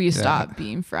friends. We stopped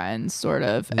being friends, sort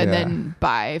of. And Yeah. then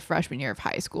by freshman year of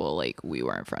high school, like we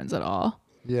weren't friends at all.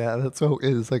 yeah, that's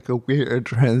always like a weird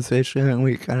transition.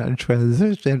 We kind of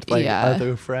transitioned like Yeah.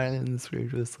 other friends. We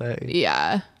were just like,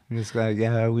 Yeah.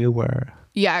 yeah, we were.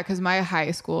 Yeah, because my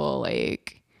high school,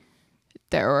 like,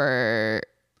 it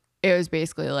was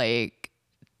basically like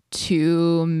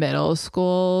 2 middle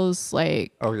schools,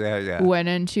 like, Oh yeah. went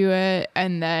into it.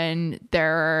 And then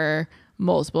there are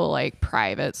multiple, like,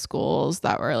 private schools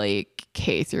that were, like,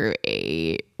 K through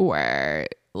 8, where,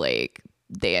 like,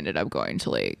 they ended up going to,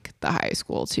 like, the high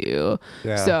school, too.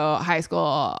 Yeah. So high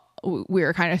school, we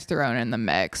were kind of thrown in the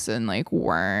mix and, like,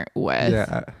 weren't with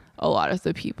Yeah. a lot of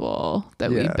the people that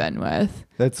Yeah. we've been with.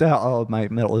 That's how all of my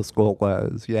middle school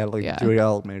was. Yeah, like Yeah. 3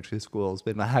 elementary schools.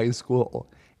 But in the high school,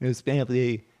 it was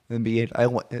mainly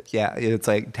it's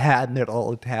like tab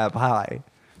middle, tab high.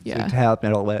 Yeah. So tab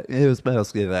middle, it was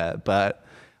mostly that. But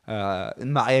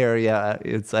in my area,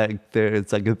 it's like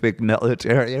there's like a big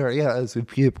military area, so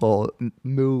people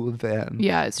move in.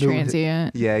 Yeah, it's move-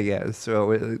 transient. Yeah.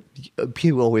 So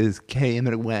people always came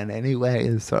and went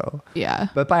anyway. So Yeah.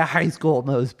 but by high school,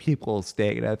 most people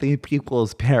stayed. I think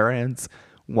people's parents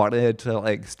wanted to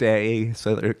like stay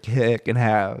so their kid can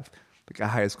have like a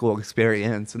high school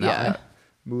experience and Yeah. not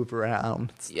move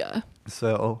around. Yeah.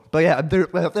 So, but yeah,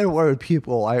 there were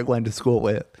people I went to school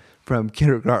with from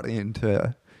kindergarten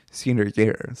to senior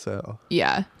year. So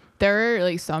Yeah. There were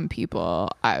like some people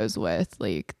I was with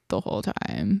like the whole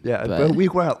time. yeah, but we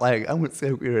weren't like, I wouldn't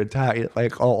say we were tight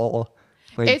like all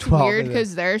like it's 12 weird minutes.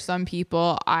 because there are some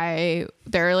people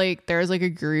there's like a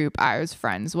group I was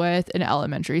friends with in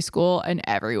elementary school, and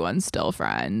everyone's still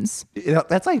friends. You know,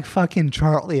 that's like fucking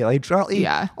Charlie. Like Charlie,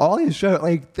 Yeah. all these shows,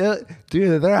 like,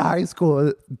 dude, their high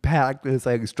school pact is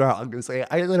like strong. It's like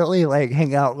I literally like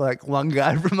hang out with like one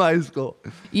guy from high school.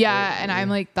 Yeah, and I'm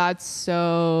like, that's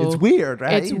so. It's weird,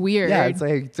 right? It's weird. Yeah, it's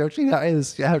like don't you guys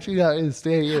stay?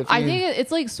 I think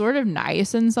it's like sort of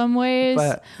nice in some ways,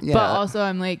 But, but yeah. also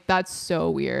I'm like, that's so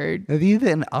weird.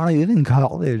 Even in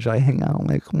college, I hang out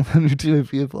with like one or two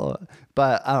people,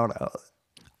 but I don't know.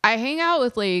 I hang out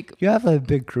with like, You have a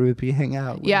big group you hang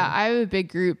out with. yeah, I have a big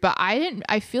group, but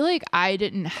I feel like I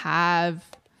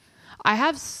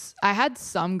had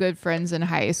some good friends in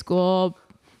high school,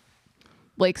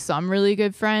 like some really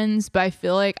good friends, but I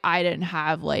feel like I didn't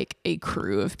have like a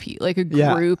crew of people, like a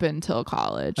Yeah. group until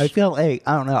college. I feel like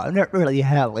I don't know. I've never really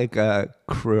had like a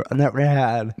crew. I never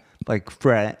had like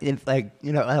friends. It's like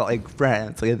like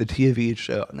Friends, like the TV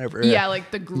show. I never. Yeah, like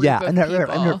the group Yeah, of I've never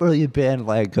people. really been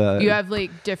like. You have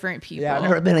like different people. Yeah, I've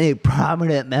never been a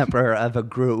prominent member of a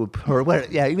group or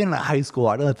what. Yeah, even in high school,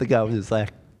 I don't think I was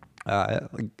like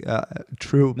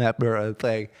true member of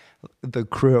like the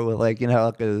crew. Like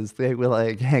because they would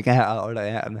like hang out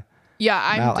and. Yeah,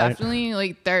 I'm No, definitely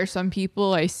like there are some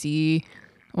people I see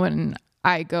when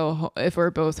I go if we're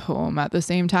both home at the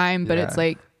same time, but it's Yeah.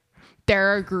 like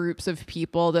there are groups of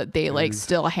people that they like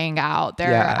still hang out. They're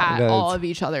Yeah, at that's- all of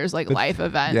each other's like life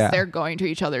events. yeah. They're going to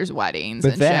each other's weddings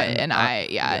But and then, shit.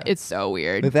 And it's so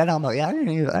weird. But then I'm like, I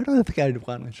don't think I'd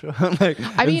want to show. Like,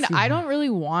 I mean,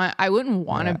 I wouldn't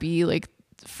want to be like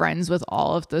friends with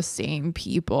all of the same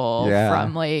people Yeah.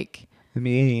 from like I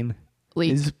mean, like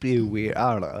it'd just be weird.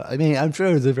 I don't know. I mean, I'm sure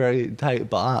it's a very tight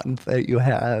bond that you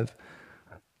have.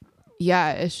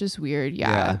 yeah, it's just weird. Yeah.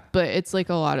 Yeah. But it's like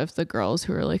a lot of the girls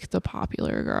who are like the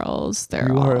popular girls. They're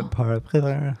You all weren't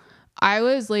popular. I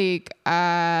was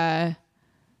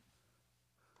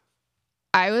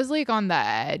like on the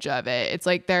edge of it. It's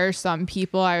like there are some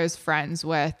people I was friends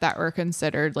with that were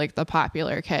considered like the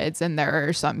popular kids, and there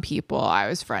are some people I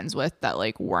was friends with that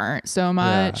like weren't so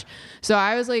much. So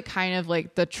I was like kind of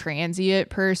like the transient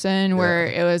person where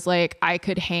it was like I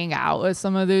could hang out with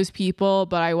some of those people,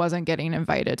 but I wasn't getting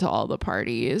invited to all the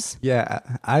parties. Yeah,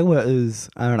 I was.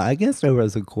 I don't know. I guess there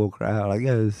was a cool crowd. I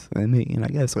guess I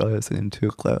wasn't too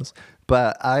close.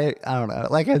 But I don't know.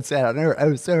 Like I said, I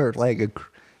was sort of like a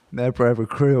member of a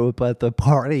crew, but the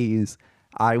parties,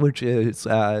 I would just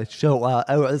show up.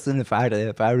 I wasn't invited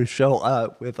if I would show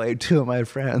up with like two of my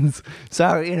friends.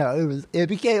 So it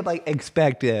became like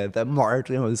expected that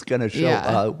Martin was gonna show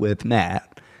up with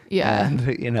Matt. Yeah.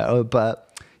 And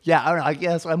but yeah, I don't know. I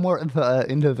guess I'm more of an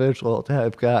individual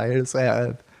type guy. I just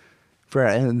have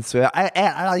friends. So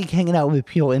I like hanging out with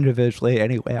people individually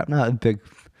anyway. I'm not a big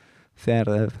fan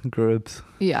of groups.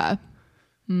 Yeah.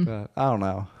 But I don't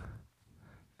know.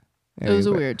 It was a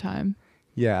Anyway, weird time.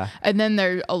 Yeah. And then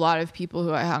there's a lot of people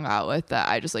who I hung out with that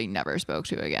I just like never spoke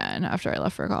to again after I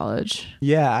left for college.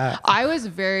 Yeah. I was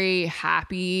very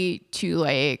happy to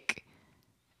like,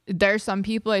 there's some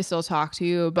people I still talk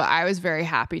to, but I was very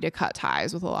happy to cut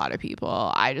ties with a lot of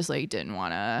people. I just like didn't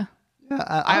want to,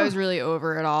 Yeah, I was really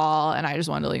over it all and I just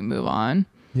wanted to like move on.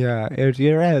 Yeah. If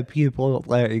you have people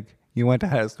like you went to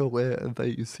high school with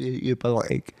that you see, but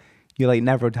like you like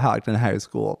never talked in high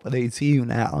school, but they see you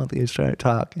now, they start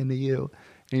talking to you,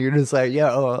 and you're just like,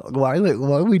 yo, why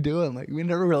are we doing? Like we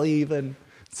never really even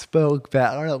spoke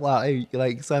back. I don't know why.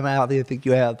 Like somehow they think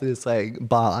you have this like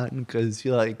bond because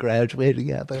you like graduated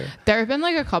together. There have been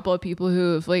like a couple of people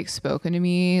who have like spoken to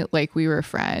me like we were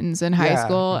friends in high Yeah.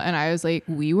 school, and I was like,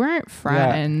 we weren't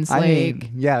friends. Yeah. I like,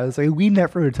 mean, yeah, it's like we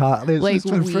never talked. It's like just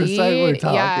the first time we're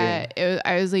talking.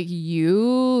 I was like,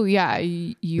 you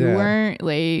Yeah. weren't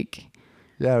like.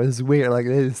 Yeah, it was weird. Like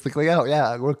it's like, oh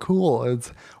yeah, we're cool.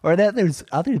 Or that there's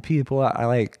other people I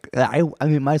like. I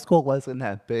mean, my school wasn't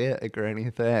that big or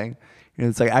anything. And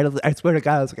it's like I swear to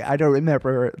God, I was like, I don't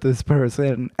remember this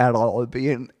person at all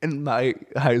being in my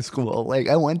high school. Like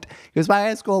I went because my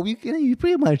high school, you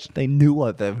pretty much they knew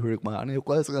of everyone. It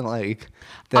wasn't like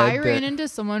that. I ran into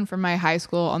someone from my high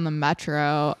school on the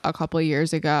metro a couple of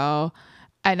years ago,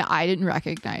 and I didn't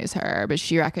recognize her, but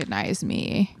she recognized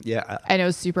me. Yeah, And it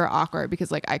was super awkward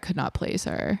because like I could not place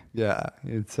her. yeah.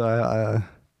 It's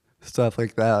stuff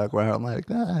like that where I'm like,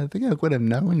 I think I would have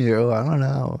known you. I don't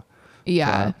know.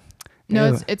 Yeah. So, No,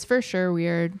 anyway. it's for sure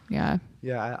weird. Yeah.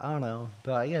 Yeah, I don't know,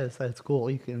 but I guess that's cool.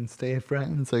 You can stay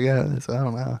friends. I guess I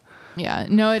don't know. Yeah.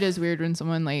 No, it is weird when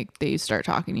someone like they start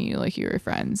talking to you like you were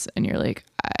friends and you're like,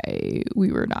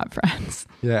 we were not friends.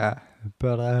 Yeah,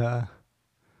 but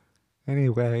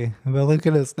anyway, but look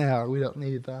at us now. We don't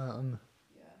need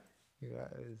you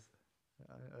guys.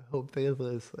 I hope they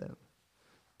listen.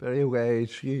 But anyway,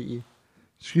 she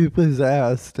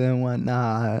possessed and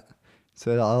whatnot.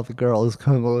 So all the girls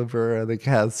come over and they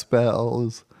cast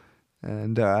spells.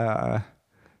 And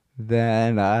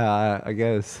then I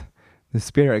guess the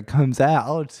spirit comes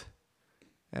out.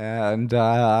 And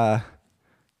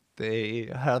they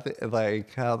have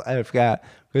like I forgot,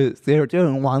 because they were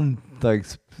doing one like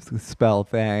spell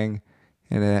thing,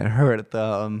 and it hurt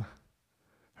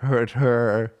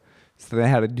her, so they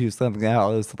had to do something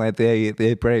else. Like they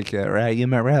break it, right? You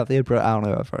remember how they broke? I don't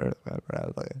know if I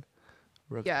remember.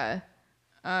 Like, Yeah.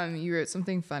 You wrote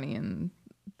something funny in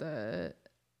the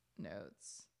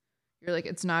notes. You're like,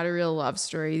 it's not a real love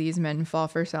story. These men fall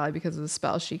for Sally because of the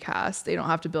spell she casts. They don't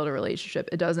have to build a relationship.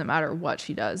 It doesn't matter what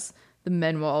she does. The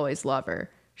men will always love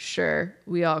her. Sure,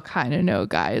 we all kind of know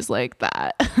guys like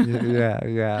that.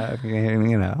 yeah. I mean,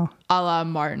 you know, A la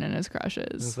Martin and his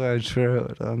crushes. that's so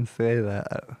true. Don't say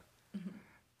that.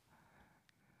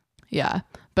 Yeah.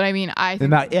 But I mean, I It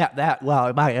think might,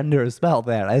 it might under a spell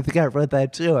then. I think I read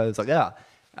that too. I was like,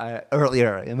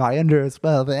 earlier, am I under a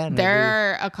spell then? there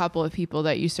are a couple of people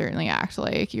that you certainly act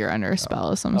like you're under a spell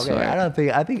of some Okay, sort. I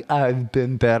think I've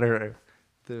been better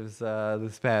this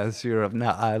past year of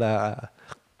not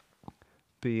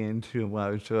being too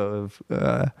much of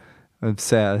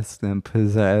obsessed and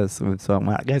possessed with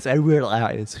someone. I guess I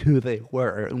realized who they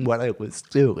were and what I was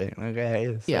doing.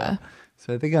 Okay, so, Yeah.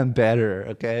 So I think I'm better.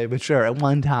 Okay, but sure, at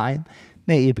one time,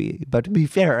 maybe. But to be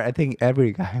fair, I think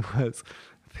every guy was.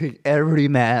 I think every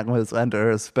man was under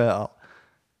a spell.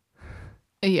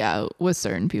 Yeah, with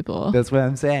certain people. That's what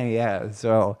I'm saying. Yeah.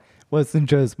 So it wasn't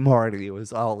just Marty. It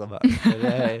was all of us.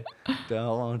 Okay.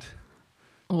 Don't.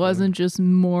 Wasn't just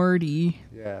Morty.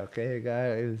 Yeah. Okay,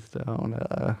 guys. Don't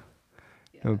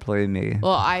play me.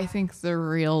 Well, I think the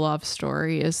real love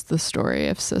story is the story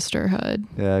of sisterhood.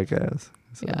 Yeah, I guess.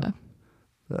 So, Yeah.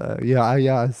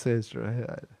 yeah,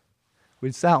 sisterhood.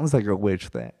 Which sounds like a witch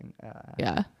thing.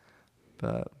 Yeah.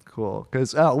 But cool.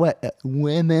 Because,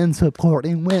 women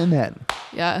supporting women.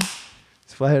 Yeah.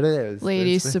 That's what it is.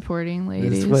 Ladies That's supporting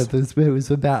ladies. what this movie's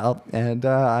about. And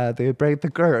they break the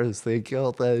curse. They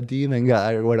kill the demon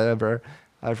guy or whatever.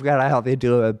 I forgot how they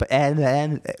do it. And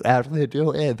then after they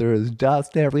do it, there's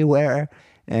dust everywhere.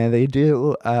 And they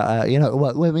do,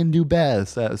 what women do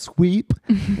best. Sweep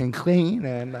and clean.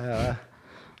 And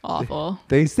Awful.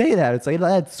 they say that. It's like,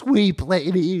 let's sweep,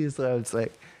 ladies. So it's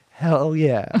like, hell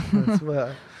yeah. That's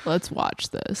what... Let's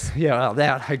watch this. Yeah,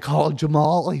 that I called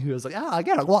Jamal. He was like, I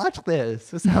gotta watch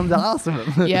this. This sounds awesome.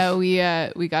 Yeah, we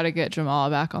got to get Jamal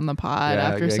back on the pod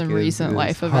after some recent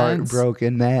life events.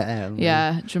 Heartbroken man.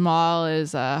 Yeah, Jamal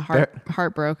is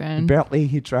heartbroken. Apparently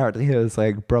he tried his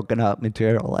like broken up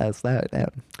material last night and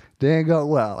didn't go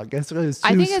well. I guess it was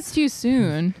I think it's too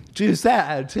soon. too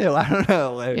sad too. I don't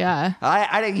know. Like, Yeah.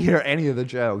 I didn't hear any of the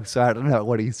jokes, so I don't know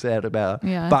what he said about.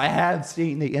 Yeah. But I have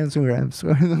seen the Instagram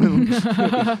story.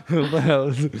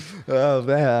 Oh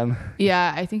man.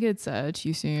 Yeah, I think it's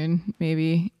too soon.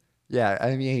 Maybe. Yeah,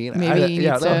 I mean, Maybe he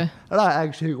needs to- I don't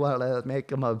actually want to make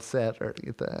him upset or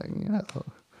anything, you know.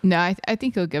 No, I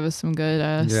think he'll give us some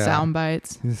good sound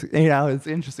bites. It's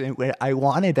interesting. I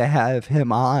wanted to have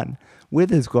him on with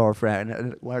his girlfriend,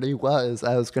 and what I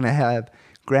was going to have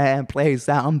Graham play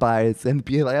sound bites and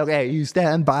be like, okay, you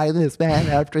stand by this man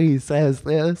after he says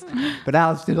this. But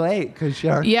now it's too late because she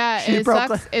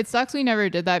It sucks we never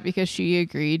did that because she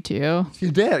agreed to. She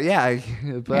did, yeah.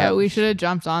 But Yeah, we should have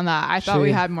jumped on that. I thought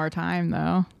we had more time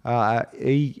though.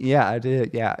 yeah, I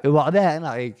did, yeah. Well, then,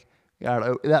 like,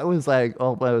 that was like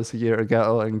almost a year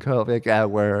ago in COVID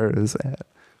hours.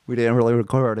 We didn't really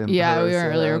record in person. Yeah, we weren't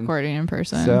really recording in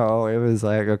person. So it was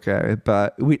like, okay,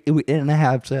 but we didn't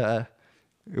have to.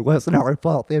 It wasn't our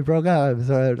fault they broke up,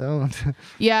 so I don't.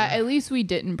 Yeah, at least we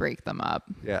didn't break them up.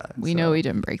 Yeah. We know we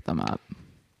didn't break them up.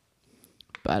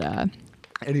 But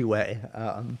Anyway,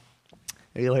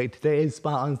 today's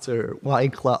sponsor,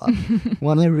 White Claw.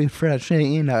 Want a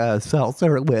refreshing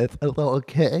seltzer with a little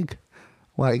kick?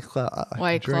 White Claw.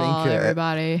 White Drink Claw, it.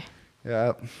 everybody.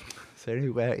 Yep. So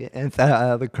anyway, and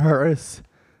the curse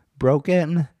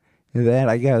broken, and then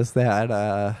I guess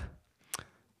that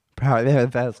probably the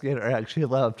investigator actually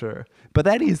loved her. But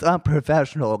then he's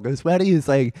unprofessional because when he's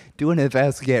like doing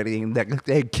investigating,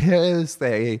 they kiss,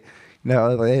 it's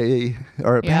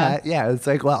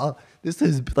like, well, this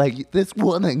is like, this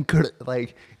woman could,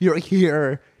 like, you're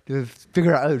here to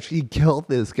figure out if she killed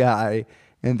this guy,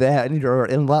 and then you're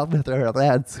in love with her.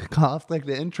 That's conflict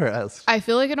of interest. I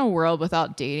feel like in a world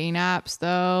without dating apps,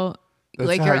 though, That's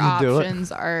like how your you do it.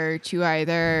 options are to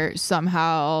either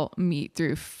somehow meet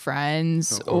through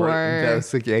friends or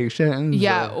investigations.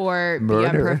 or be murder.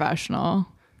 unprofessional.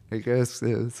 I guess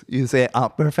is you say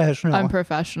unprofessional.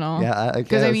 Unprofessional. Yeah, I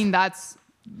Because I guess. mean that's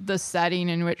the setting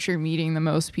in which you're meeting the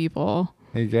most people.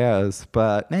 I guess,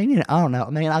 but maybe I don't know.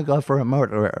 Maybe not go for a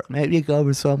murderer. Maybe go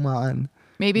for someone.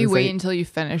 Maybe who's wait like- until you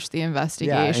finish the Yeah,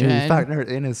 investigation. and you find her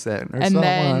innocent or and someone.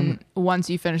 then once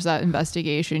you finish that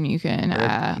investigation, you can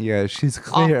Yeah, she's off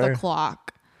clear. the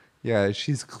clock. Yeah,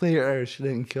 she's clear. She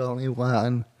didn't kill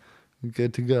anyone.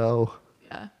 Good to go.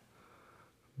 Yeah.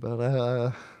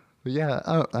 But yeah,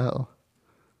 I don't know.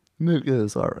 The movie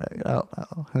is alright. I don't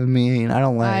know. I mean, I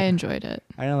don't like. I enjoyed it.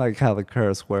 I didn't like how the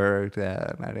curse worked,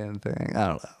 and I didn't think. I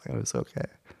don't know. It was okay.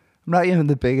 I'm not even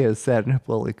the biggest Sandra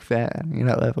Bullock fan. You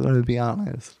know, if I'm gonna be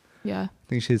honest. Yeah. I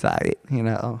think she's alright. You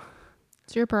know.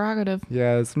 It's your prerogative.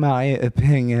 Yeah, it's my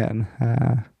opinion.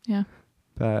 Yeah.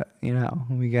 But you know,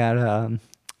 we got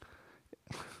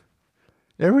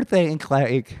everything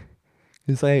like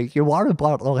it's like your water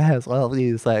bottle has all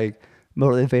these like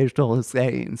motivational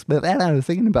sayings, but then I was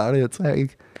thinking about it, it's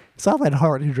like it's not that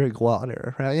hard to drink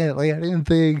water, right? Yeah, like I didn't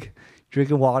think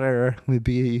drinking water would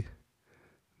be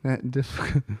that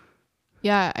difficult.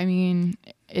 Yeah, I mean,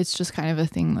 it's just kind of a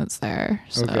thing that's there.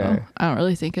 So Okay. I don't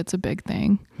really think it's a big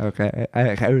thing. Okay,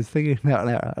 I was thinking about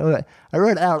that. I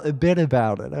read out a bit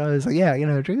about it. I was like, yeah, you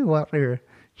know, drinking water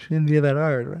shouldn't be that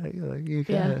hard, right? Like you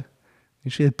gotta, you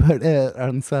should put it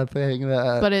on something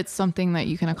that. But it's something that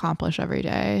you can accomplish every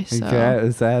day. So Okay,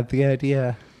 is that the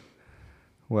idea?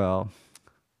 Well,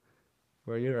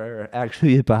 you're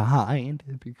actually behind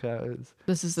because.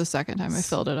 this is the second time I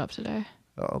filled it up today.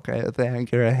 Okay, I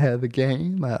think you're ahead of the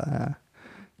game.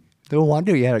 No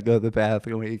wonder you had to go to the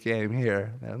bathroom when you came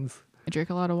here. That's I drink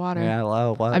a lot of water. yeah, a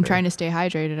lot of water. I'm trying to stay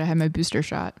hydrated. I had my booster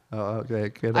shot. Oh, okay,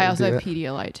 good. I also idea. have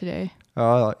Pedialyte today.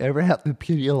 Oh, ever have the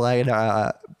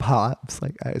Pedialyte pops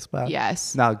like ice pops?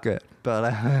 Yes. Not good,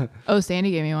 but Oh,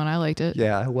 Sandy gave me one. I liked it.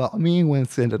 yeah. Well, me and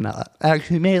Winston did not.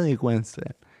 Actually, mainly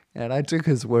Winston. And I took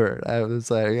his word. I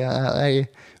was like,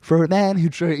 for a man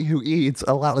who eats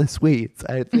a lot of sweets,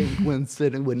 I think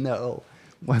Winston would know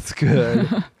what's good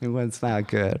and what's not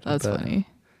good. That's funny.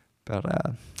 But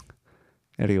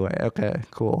anyway, okay,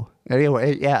 cool.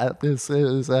 Anyway, yeah, this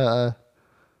is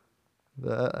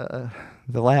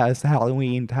the last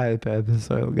Halloween type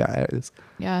episode, guys.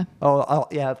 Yeah. Oh,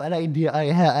 yeah, that idea I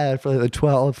had for the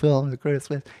 12 films of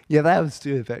Christmas. Yeah, that was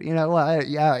stupid. You know what?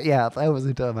 Yeah, that was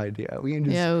a dumb idea. We can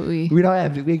just, Yeah, we don't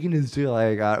have to, we can just do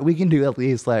like, we can do at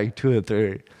least like 2 or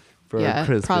 3 for Yeah,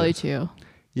 Christmas. probably 2.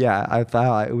 Yeah, I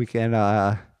thought we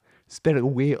can spin a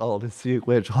wheel to see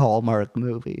which Hallmark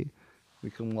movie we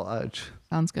can watch.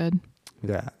 Sounds good.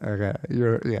 Yeah, okay,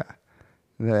 yeah.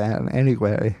 Then,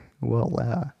 anyway,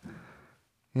 well,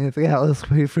 anything else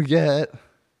we forget?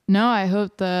 No, I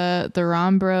hope the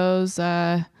Ron Bros,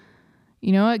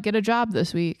 you know what? Get a job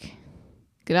this week.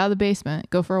 Get out of the basement.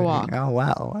 Go for a walk. Oh,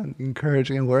 wow.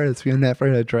 Encouraging words. You never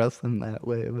address them that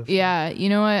way before. Yeah, you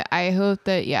know what? I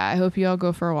hope you all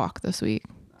go for a walk this week.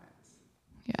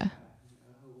 Yeah.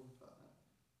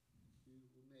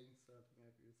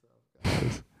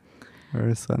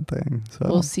 Or something. So,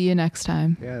 We'll see you next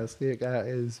time. yeah, see you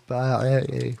guys.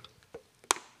 Bye.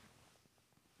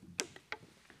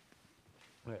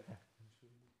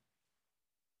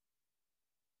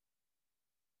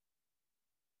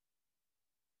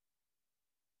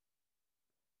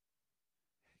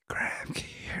 Graham, can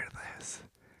you hear this?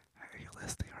 Are you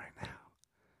listening right now?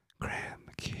 Graham,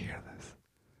 can you hear this?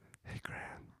 Hey,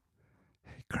 Graham.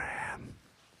 Hey, Graham.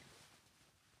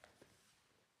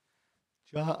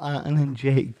 John and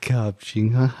Jacob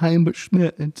Jingleheimer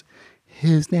Schmidt.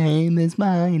 His name is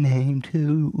my name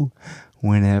too.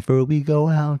 Whenever we go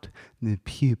out, the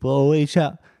people always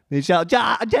shout. They shout,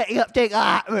 John Jacob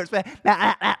Jingleheimer Schmidt.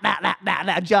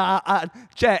 John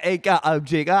Jacob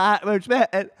Jingleheimer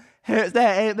Schmidt. His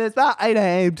name is my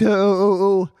name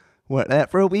too.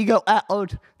 Whenever we go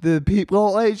out, the people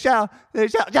always shout. They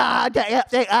shout, John Jacob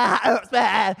Jingleheimer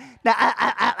Schmidt.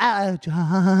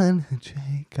 John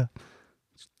Jacob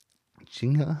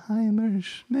Jingleheimer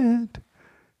Schmidt.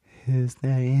 His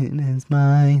name is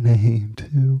my name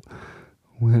too.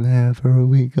 Whenever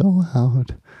we go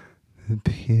out, the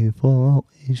people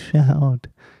always shout.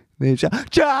 They shout,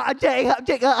 John Jacob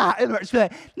Jingleheimer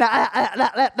Schmidt.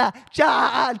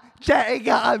 John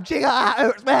Jacob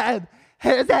Jingleheimer Schmidt.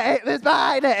 His name is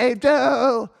my name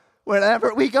too.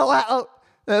 Whenever we go out,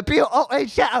 the people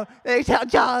always shout. They shout,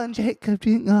 John Jacob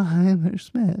Jingleheimer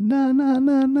Schmidt. Na na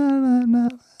na na na na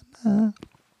na.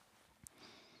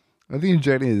 I think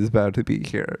Jenny is about to be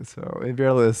here, so if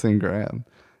you're listening, Graham,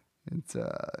 it's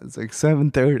like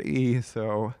 7:30,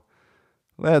 so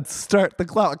let's start the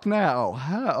clock now.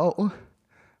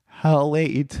 How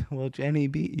late will Jenny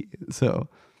be? So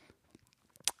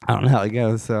I don't know.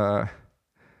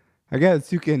 I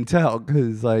guess you can tell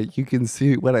because like you can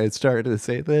see when I started to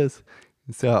say this,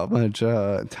 so how much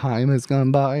time has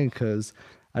gone by because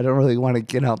I don't really want to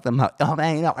get out the mouth. Oh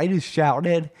man, I just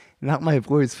shouted, and now my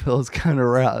voice feels kind of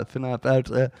rough, and I'm about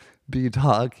to be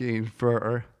talking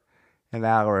for an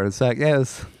hour. So I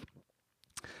guess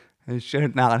I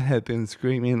should not have been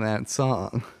screaming that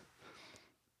song,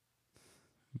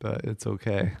 but it's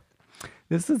okay.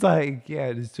 This is like,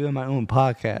 yeah, just doing my own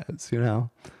podcast,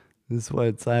 This is what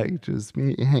it's like, just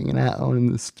me hanging out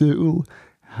in the stew.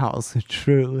 How's the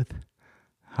truth?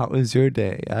 How was your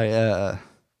day? I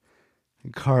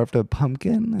carved a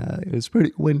pumpkin. It was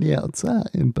pretty windy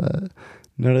outside, but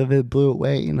none of it blew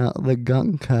away, not the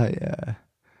gunk. I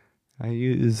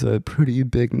used a pretty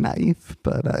big knife,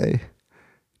 but I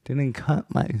didn't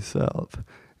cut myself.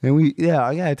 And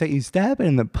I gotta tell you,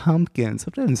 stabbing the pumpkin,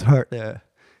 sometimes it's hard to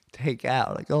take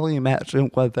out. Like, only imagine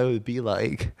what that would be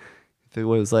like if it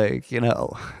was like,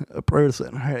 a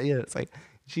person, right? Yeah, it's like,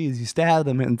 geez, you stab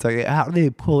them and it's like, how do they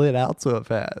pull it out so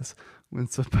fast when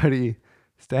somebody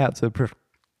stabs a person?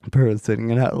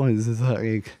 It's just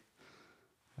like,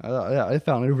 I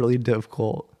found it really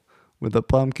difficult with a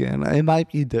pumpkin. It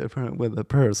might be different with a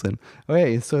person.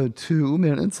 Okay, so 2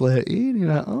 minutes late,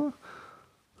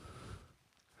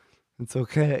 it's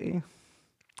okay.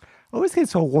 Always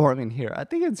gets so warm in here. I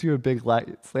think it's your big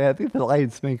lights. Like, I think the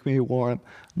lights make me warm.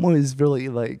 I'm always really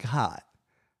like hot.